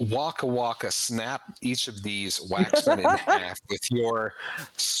just waka snap each of these waxmen in half with your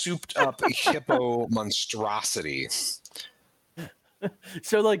souped up hippo monstrosity.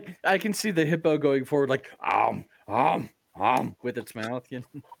 So, like, I can see the hippo going forward, like, with its mouth. You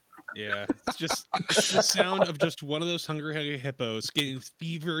know? Yeah, it's just the sound of just one of those hungry hippos getting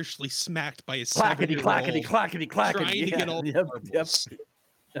feverishly smacked by a Clackety, 7-year-old clackety, clackety, clackety. trying to get all the Yep. marbles.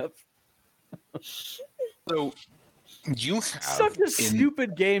 So you have Such a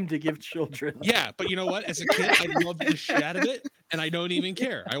stupid game to give children. Yeah, but you know what? As a kid, I loved the shit out of it and I don't even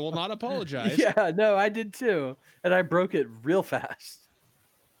care. I will not apologize. Yeah, no, I did too, and I broke it real fast.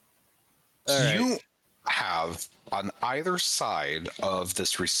 All right. You have on either side of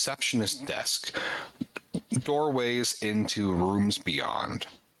this receptionist desk doorways into rooms beyond.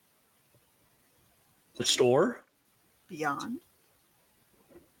 The store? Beyond.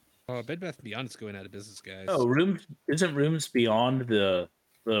 Bed Bath & Beyond is going out of business, guys. Oh, rooms beyond the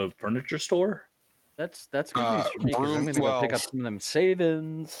furniture store? That's good news for me, 'cause I'm gonna go pick up some of them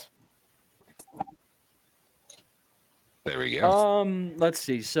savings. There we go. Let's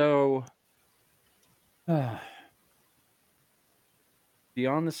see. So,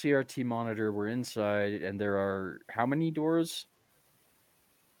 beyond the CRT monitor, we're inside, and there are how many doors?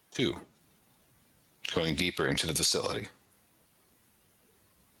 2. Going deeper into the facility.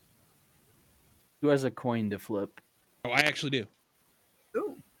 Who has a coin to flip? Oh, I actually do.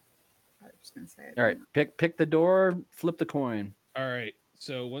 Ooh. I was going to say it. All right, pick the door, flip the coin. All right.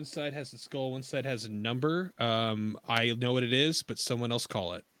 So one side has a skull, one side has a number. I know what it is, but someone else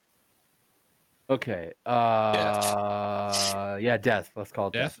call it. Okay. Yeah, death. Let's call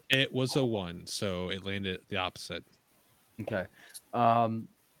it death. It was a 1, so it landed at the opposite. Okay.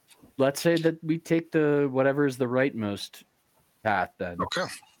 Let's say that we take the whatever is the rightmost path then. Okay.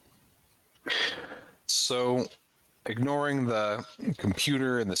 So, ignoring the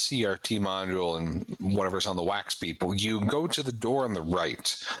computer and the CRT module and whatever's on the wax people, you go to the door on the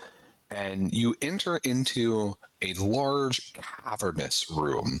right and you enter into a large cavernous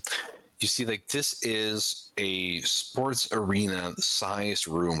room. You see, like, this is a sports arena sized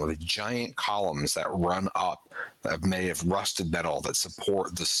room with giant columns that run up that are made of rusted metal that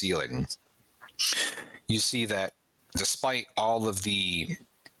support the ceiling. You see that despite all of the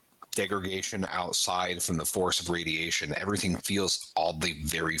degradation outside from the force of radiation, everything feels oddly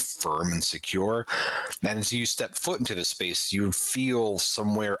very firm and secure. And as you step foot into the space, you feel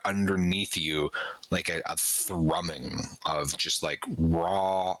somewhere underneath you like a thrumming of just like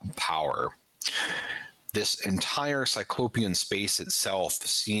raw power. This entire cyclopean space itself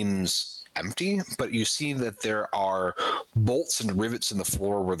seems empty, but you see that there are bolts and rivets in the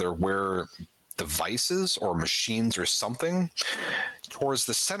floor where there were devices or machines or something. Towards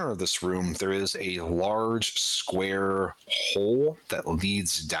the center of this room, there is a large square hole that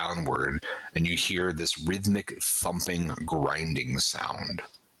leads downward, and you hear this rhythmic thumping, grinding sound.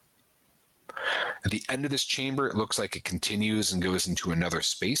 At the end of this chamber, it looks like it continues and goes into another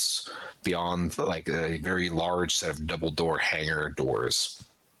space beyond like a very large set of double door hangar doors.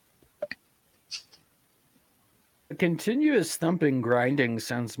 A continuous thumping, grinding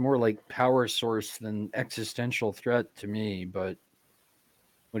sounds more like power source than existential threat to me, but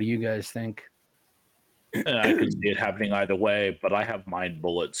what do you guys think? I could see it happening either way, but I have mind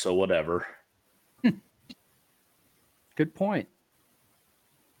bullets, so whatever. Good point.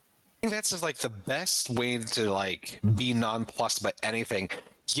 I think that's just like the best way to like be nonplussed by anything.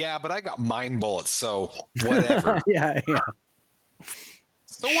 Yeah, but I got mind bullets, so whatever. yeah.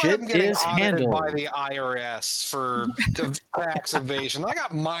 So what, Shit I'm getting is audited handled by the IRS for tax evasion. I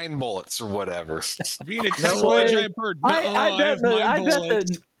got mind bullets or whatever. Phoenix, No so much way. I've heard.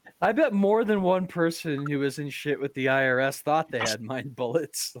 I bet more than one person who was in shit with the IRS thought they had mind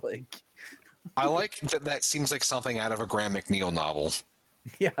bullets. Like, I like that. That seems like something out of a Graham McNeil novel.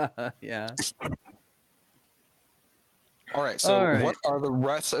 yeah. All right. So, All right. what are the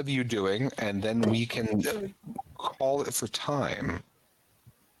rest of you doing? And then we can call it for time.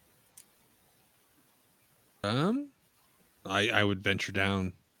 I would venture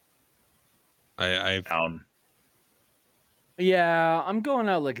down. I've Down. Yeah, I'm going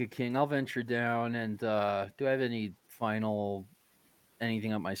out like a king. I'll venture down. And do I have anything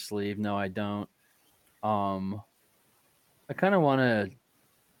up my sleeve? No, I don't. I kind of want to.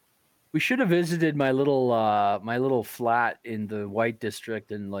 We should have visited my little flat in the White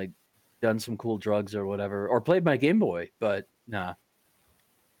District and like done some cool drugs or whatever, or played my Game Boy. But nah,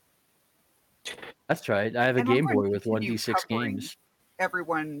 that's right. I have a And I'm Game going Boy to with continue 1d6 covering games.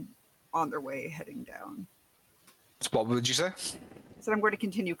 Everyone on their way heading down. So what would you say? So I'm going to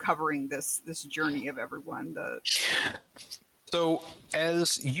continue covering this journey of everyone. So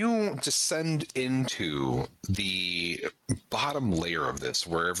as you descend into the bottom layer of this,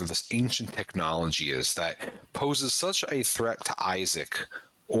 wherever this ancient technology is that poses such a threat to Isaac,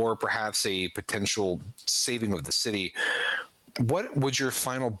 or perhaps a potential saving of the city, what would your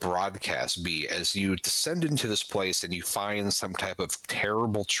final broadcast be as you descend into this place and you find some type of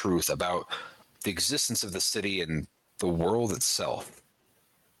terrible truth about the existence of the city and the world itself?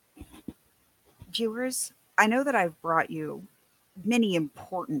 Viewers, I know that I've brought you many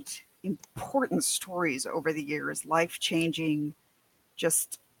important stories over the years, life-changing,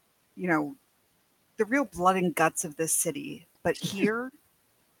 just, the real blood and guts of this city. But here,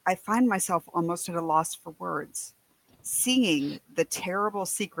 I find myself almost at a loss for words, seeing the terrible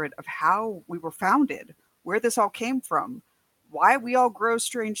secret of how we were founded, where this all came from, why we all grow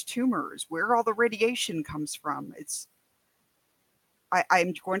strange tumors, where all the radiation comes from.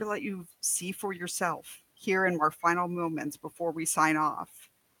 I'm going to let you see for yourself here in our final moments before we sign off.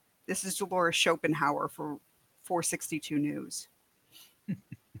 This is Dolores Schopenhauer for 462 News.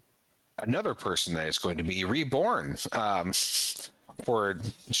 Another person that is going to be reborn for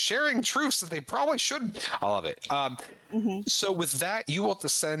sharing truths that they probably shouldn't. I love it. So with that, you will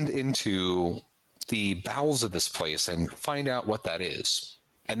descend into the bowels of this place and find out what that is.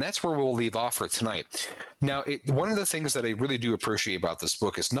 And that's where we'll leave off for tonight. Now, one of the things that I really do appreciate about this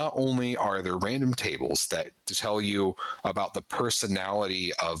book is not only are there random tables that tell you about the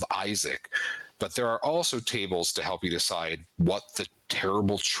personality of Isaac, but there are also tables to help you decide what the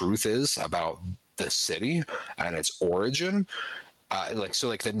terrible truth is about the city and its origin. Like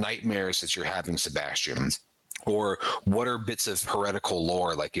the nightmares that you're having, Sebastian. Or what are bits of heretical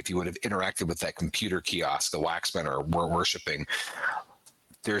lore, like if you would have interacted with that computer kiosk the Waxmen are worshipping.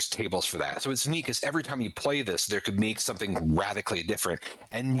 There's tables for that. So it's neat because every time you play this, there could make something radically different.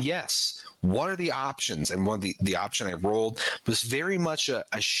 And yes, what are the options? And one of the option I rolled was very much a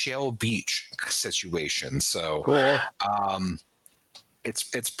Shell Beach situation. So Cool.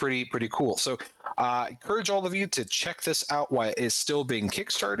 It's pretty cool. So I encourage all of you to check this out while it is still being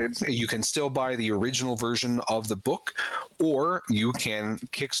kickstarted. You can still buy the original version of the book, or you can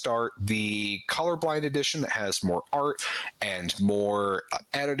kickstart the colorblind edition that has more art and more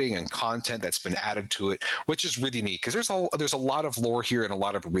editing and content that's been added to it, which is really neat because there's a lot of lore here and a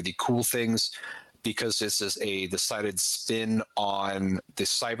lot of really cool things, because this is a decided spin on the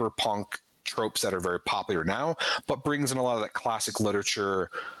cyberpunk tropes that are very popular now, but brings in a lot of that classic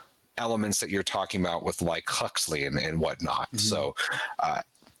literature elements that you're talking about with like Huxley and whatnot. So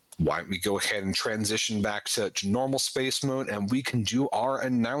why don't we go ahead and transition back to normal space mode and we can do our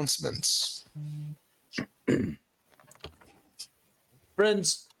announcements.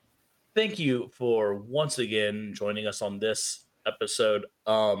 Friends, thank you for once again joining us on this episode.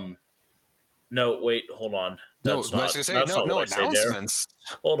 No, wait, hold on. That's not announcements.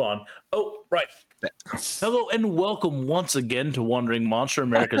 Hold on. Oh, right. Hello and welcome once again to Wandering Monster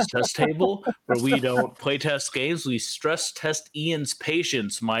America's Test Table, where we don't play test games, we stress test Ian's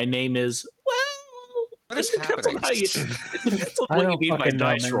patience. My name is, what is happening? It depends on what you need my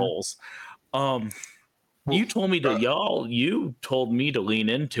dice rolls. You told me you told me to lean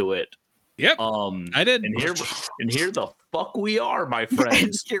into it. Yep. I did. And here the fuck we are, my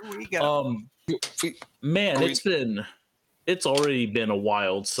friends. Here we go. Man, it's already been a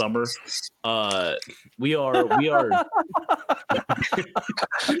wild summer. We are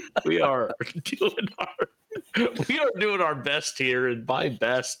doing our best here, and by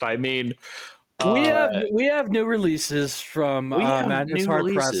best I mean we have new releases from Madness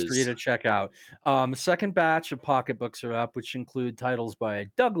Hard Press for you to check out. Second batch of pocketbooks are up, which include titles by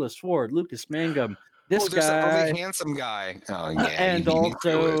Douglas Ford, Lucas Mangum, this there's guy, that really handsome guy. Oh yeah, and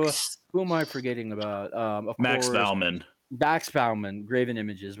also who am I forgetting about? Of Max course, Bauman. Max Bauman, Graven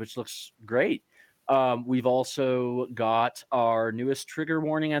Images, which looks great. We've also got our newest trigger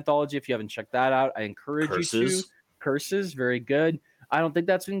warning anthology. If you haven't checked that out, I encourage you to. Curses, very good. I don't think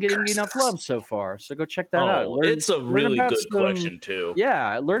that's been getting enough love so far, so go check that out. It's a really good collection too.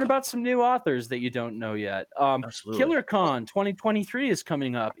 Yeah, learn about some new authors that you don't know yet. Killer Con 2023 is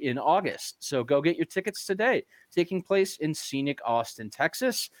coming up in August, so go get your tickets today. Taking place in scenic Austin,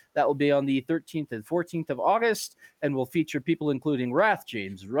 Texas. That will be on the 13th and 14th of August, and will feature people including Wrath,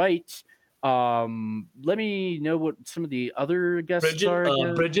 James Wright. Let me know what some of the other guests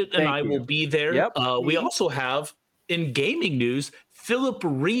are. Bridget and I will be there. Yep. We also have, in gaming news, Philip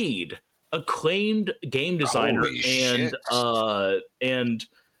Reed, acclaimed game designer, and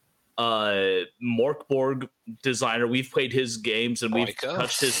Morkborg designer. We've played his games and we've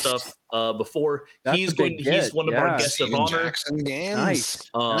touched his stuff before. He's one of our guests of honor.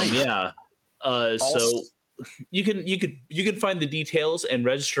 Nice. Yeah. So you can find the details and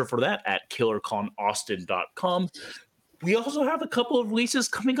register for that at killerconaustin.com. We also have a couple of releases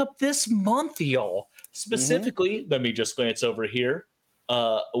coming up this month, y'all. Specifically, let me just glance over here.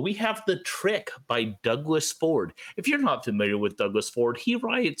 We have The Trick by Douglas Ford. If you're not familiar with Douglas Ford, he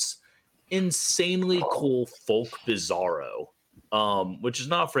writes insanely cool folk bizarro, which is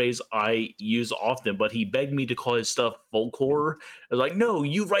not a phrase I use often, but he begged me to call his stuff folk horror. I was like, no,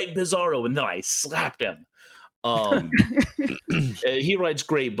 you write bizarro, and then I slapped him. He writes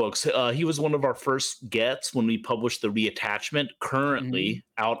great books. He was one of our first gets when we published the reattachment, currently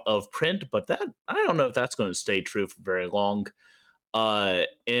out of print, but that I don't know if that's going to stay true for very long.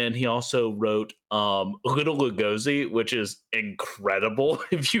 And he also wrote Little Lugosi, which is incredible.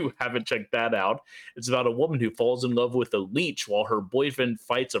 If you haven't checked that out, it's about a woman who falls in love with a leech while her boyfriend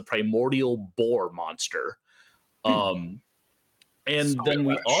fights a primordial boar monster. And then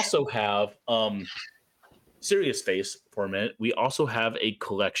we also have Serious Face for a minute. We also have a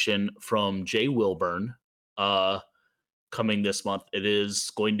collection from Jay Wilburn coming this month. It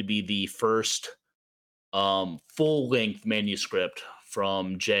is going to be the first full-length manuscript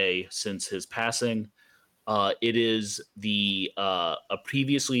from Jay since his passing. It is a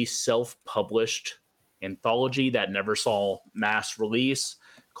previously self-published anthology that never saw mass release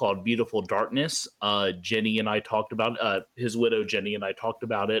called Beautiful Darkness. Jenny and I talked about his widow Jenny and I talked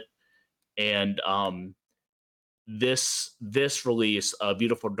about it, and this release,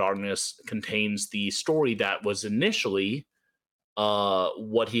 Beautiful Darkness, contains the story that was initially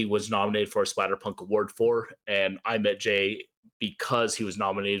what he was nominated for a Splatterpunk Award for, and I met Jay because he was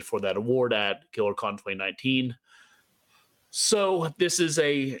nominated for that award at KillerCon 2019. So this is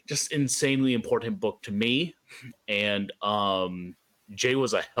a just insanely important book to me, and Jay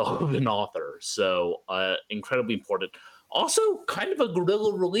was a hell of an author, so incredibly important. Also, kind of a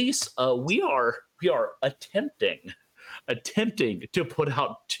guerrilla release. We are attempting to put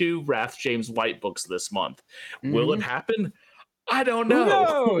out 2 Wrath James White books this month. Will it happen? I don't know.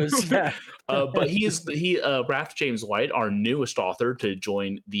 Who knows? But Wrath James White, our newest author to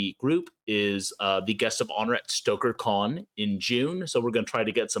join the group, is the guest of honor at Stoker Con in June. So we're going to try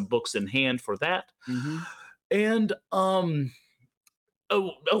to get some books in hand for that. And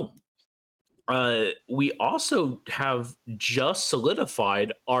we also have just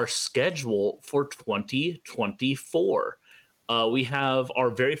solidified our schedule for 2024. We have our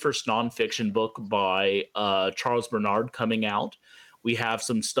very first nonfiction book by Charles Bernard coming out. We have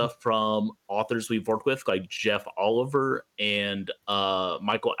some stuff from authors we've worked with, like Jeff Oliver and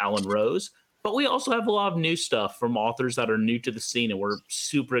Michael Allen Rose. But we also have a lot of new stuff from authors that are new to the scene, and we're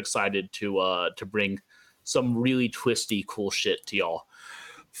super excited to bring some really twisty, cool shit to y'all.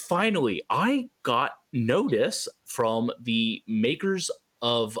 Finally, I got notice from the makers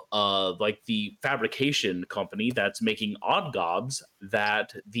of like the fabrication company that's making Odd Gobs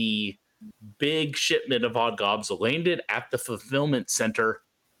that the big shipment of Odd Gobs landed at the fulfillment center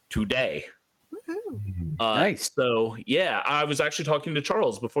today. Nice. So yeah, I was actually talking to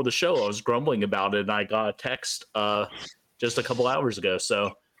Charles before the show. I was grumbling about it, and I got a text just a couple hours ago.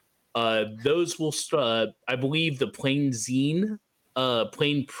 So those will I believe the plain zine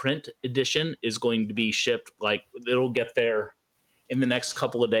plain print edition is going to be shipped, like it'll get there in the next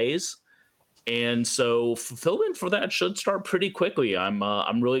couple of days, and so fulfillment for that should start pretty quickly.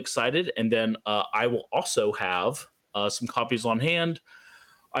 I'm really excited, and then I will also have some copies on hand.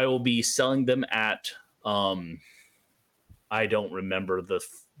 I will be selling them at I don't remember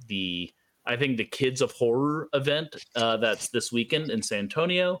the I think the Kids of Horror event that's this weekend in San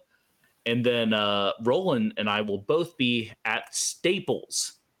Antonio. And then Roland and I will both be at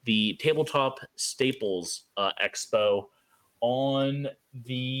Staples, the Tabletop Staples Expo on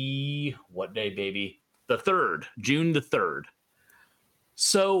the, what day, baby? The 3rd, June the 3rd.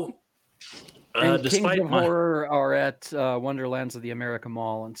 So, and Kings of Horror are at Wonderlands of the America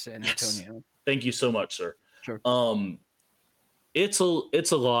Mall in San Antonio. Yes. Thank you so much, sir. Sure. It's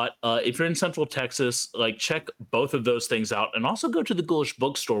a lot. If you're in Central Texas, like check both of those things out, and also go to the Ghoulish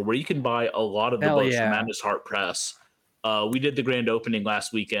Bookstore where you can buy a lot of the books from Madness Heart Press. We did the grand opening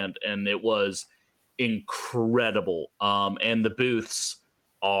last weekend, and it was incredible. And the booths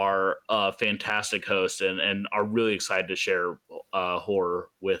are fantastic hosts and are really excited to share horror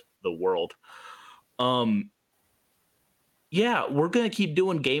with the world. Yeah, we're going to keep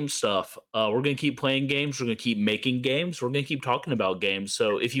doing game stuff. We're going to keep playing games. We're going to keep making games. We're going to keep talking about games.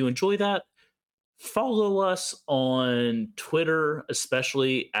 So if you enjoy that, follow us on Twitter,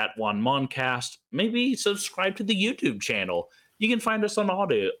 especially at OneMoncast. Maybe subscribe to the YouTube channel. You can find us on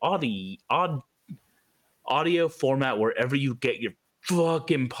audio format wherever you get your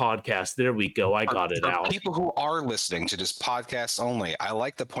fucking podcast. There we go. I got it out. People who are listening to just podcasts only, I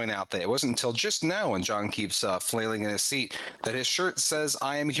like to point out that it wasn't until just now, when John keeps flailing in his seat, that his shirt says,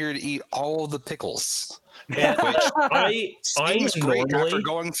 "I am here to eat all the pickles." Which I seems great normally, after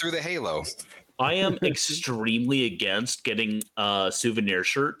going through the Halo. I am extremely against getting souvenir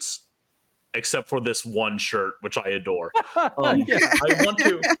shirts, except for this one shirt, which I adore. I want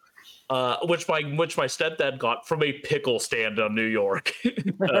to. Which my stepdad got from a pickle stand on New York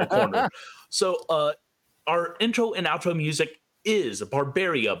corner. So our intro and outro music is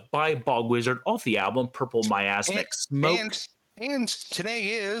Barbaria by Bog Wizard off the album Purple Miasmic Smoke. And today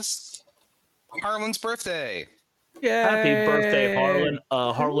is Harlan's birthday. Happy birthday, Harlan.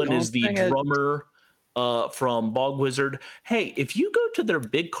 Harlan Don't is the sing it. drummer from Bog Wizard. Hey, if you go to their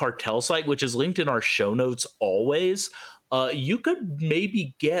big cartel site, which is linked in our show notes always, you could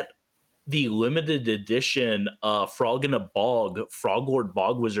maybe get the limited edition Frog in a Bog, Frog Lord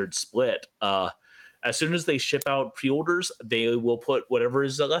Bog Wizard split. As soon as they ship out pre-orders, they will put whatever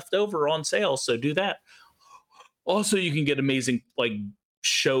is left over on sale. So do that. Also, you can get amazing like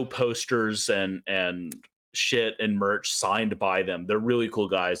show posters and shit and merch signed by them. They're really cool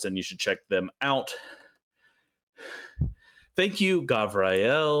guys, and you should check them out. Thank you,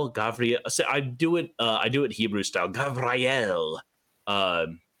 Gavriel. I do it Hebrew style. Gavriel.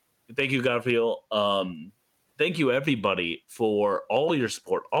 Thank you, Gavriel. Thank you, everybody, for all your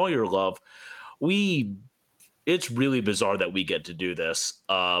support, all your love. It's really bizarre that we get to do this,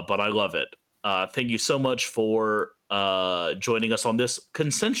 but I love it. Thank you so much for joining us on this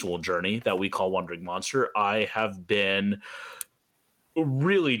consensual journey that we call Wandering Monster. I have been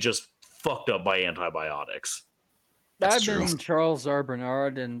really just fucked up by antibiotics. I've been Charles R.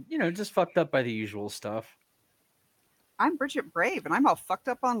 Bernard, and just fucked up by the usual stuff. I'm Bridget Brave, and I'm all fucked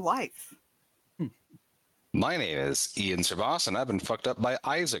up on life. My name is Ian Sabas, and I've been fucked up by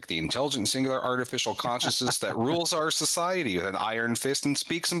Isaac, the intelligent singular artificial consciousness that rules our society with an iron fist and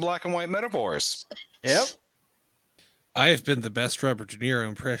speaks in black and white metaphors. Yep. I have been the best Robert De Niro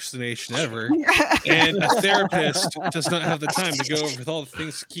impersonation ever, and a therapist does not have the time to go over with all the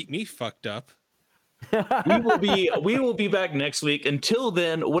things to keep me fucked up. We will be back next week. Until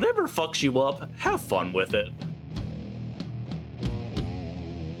then, whatever fucks you up, have fun with it.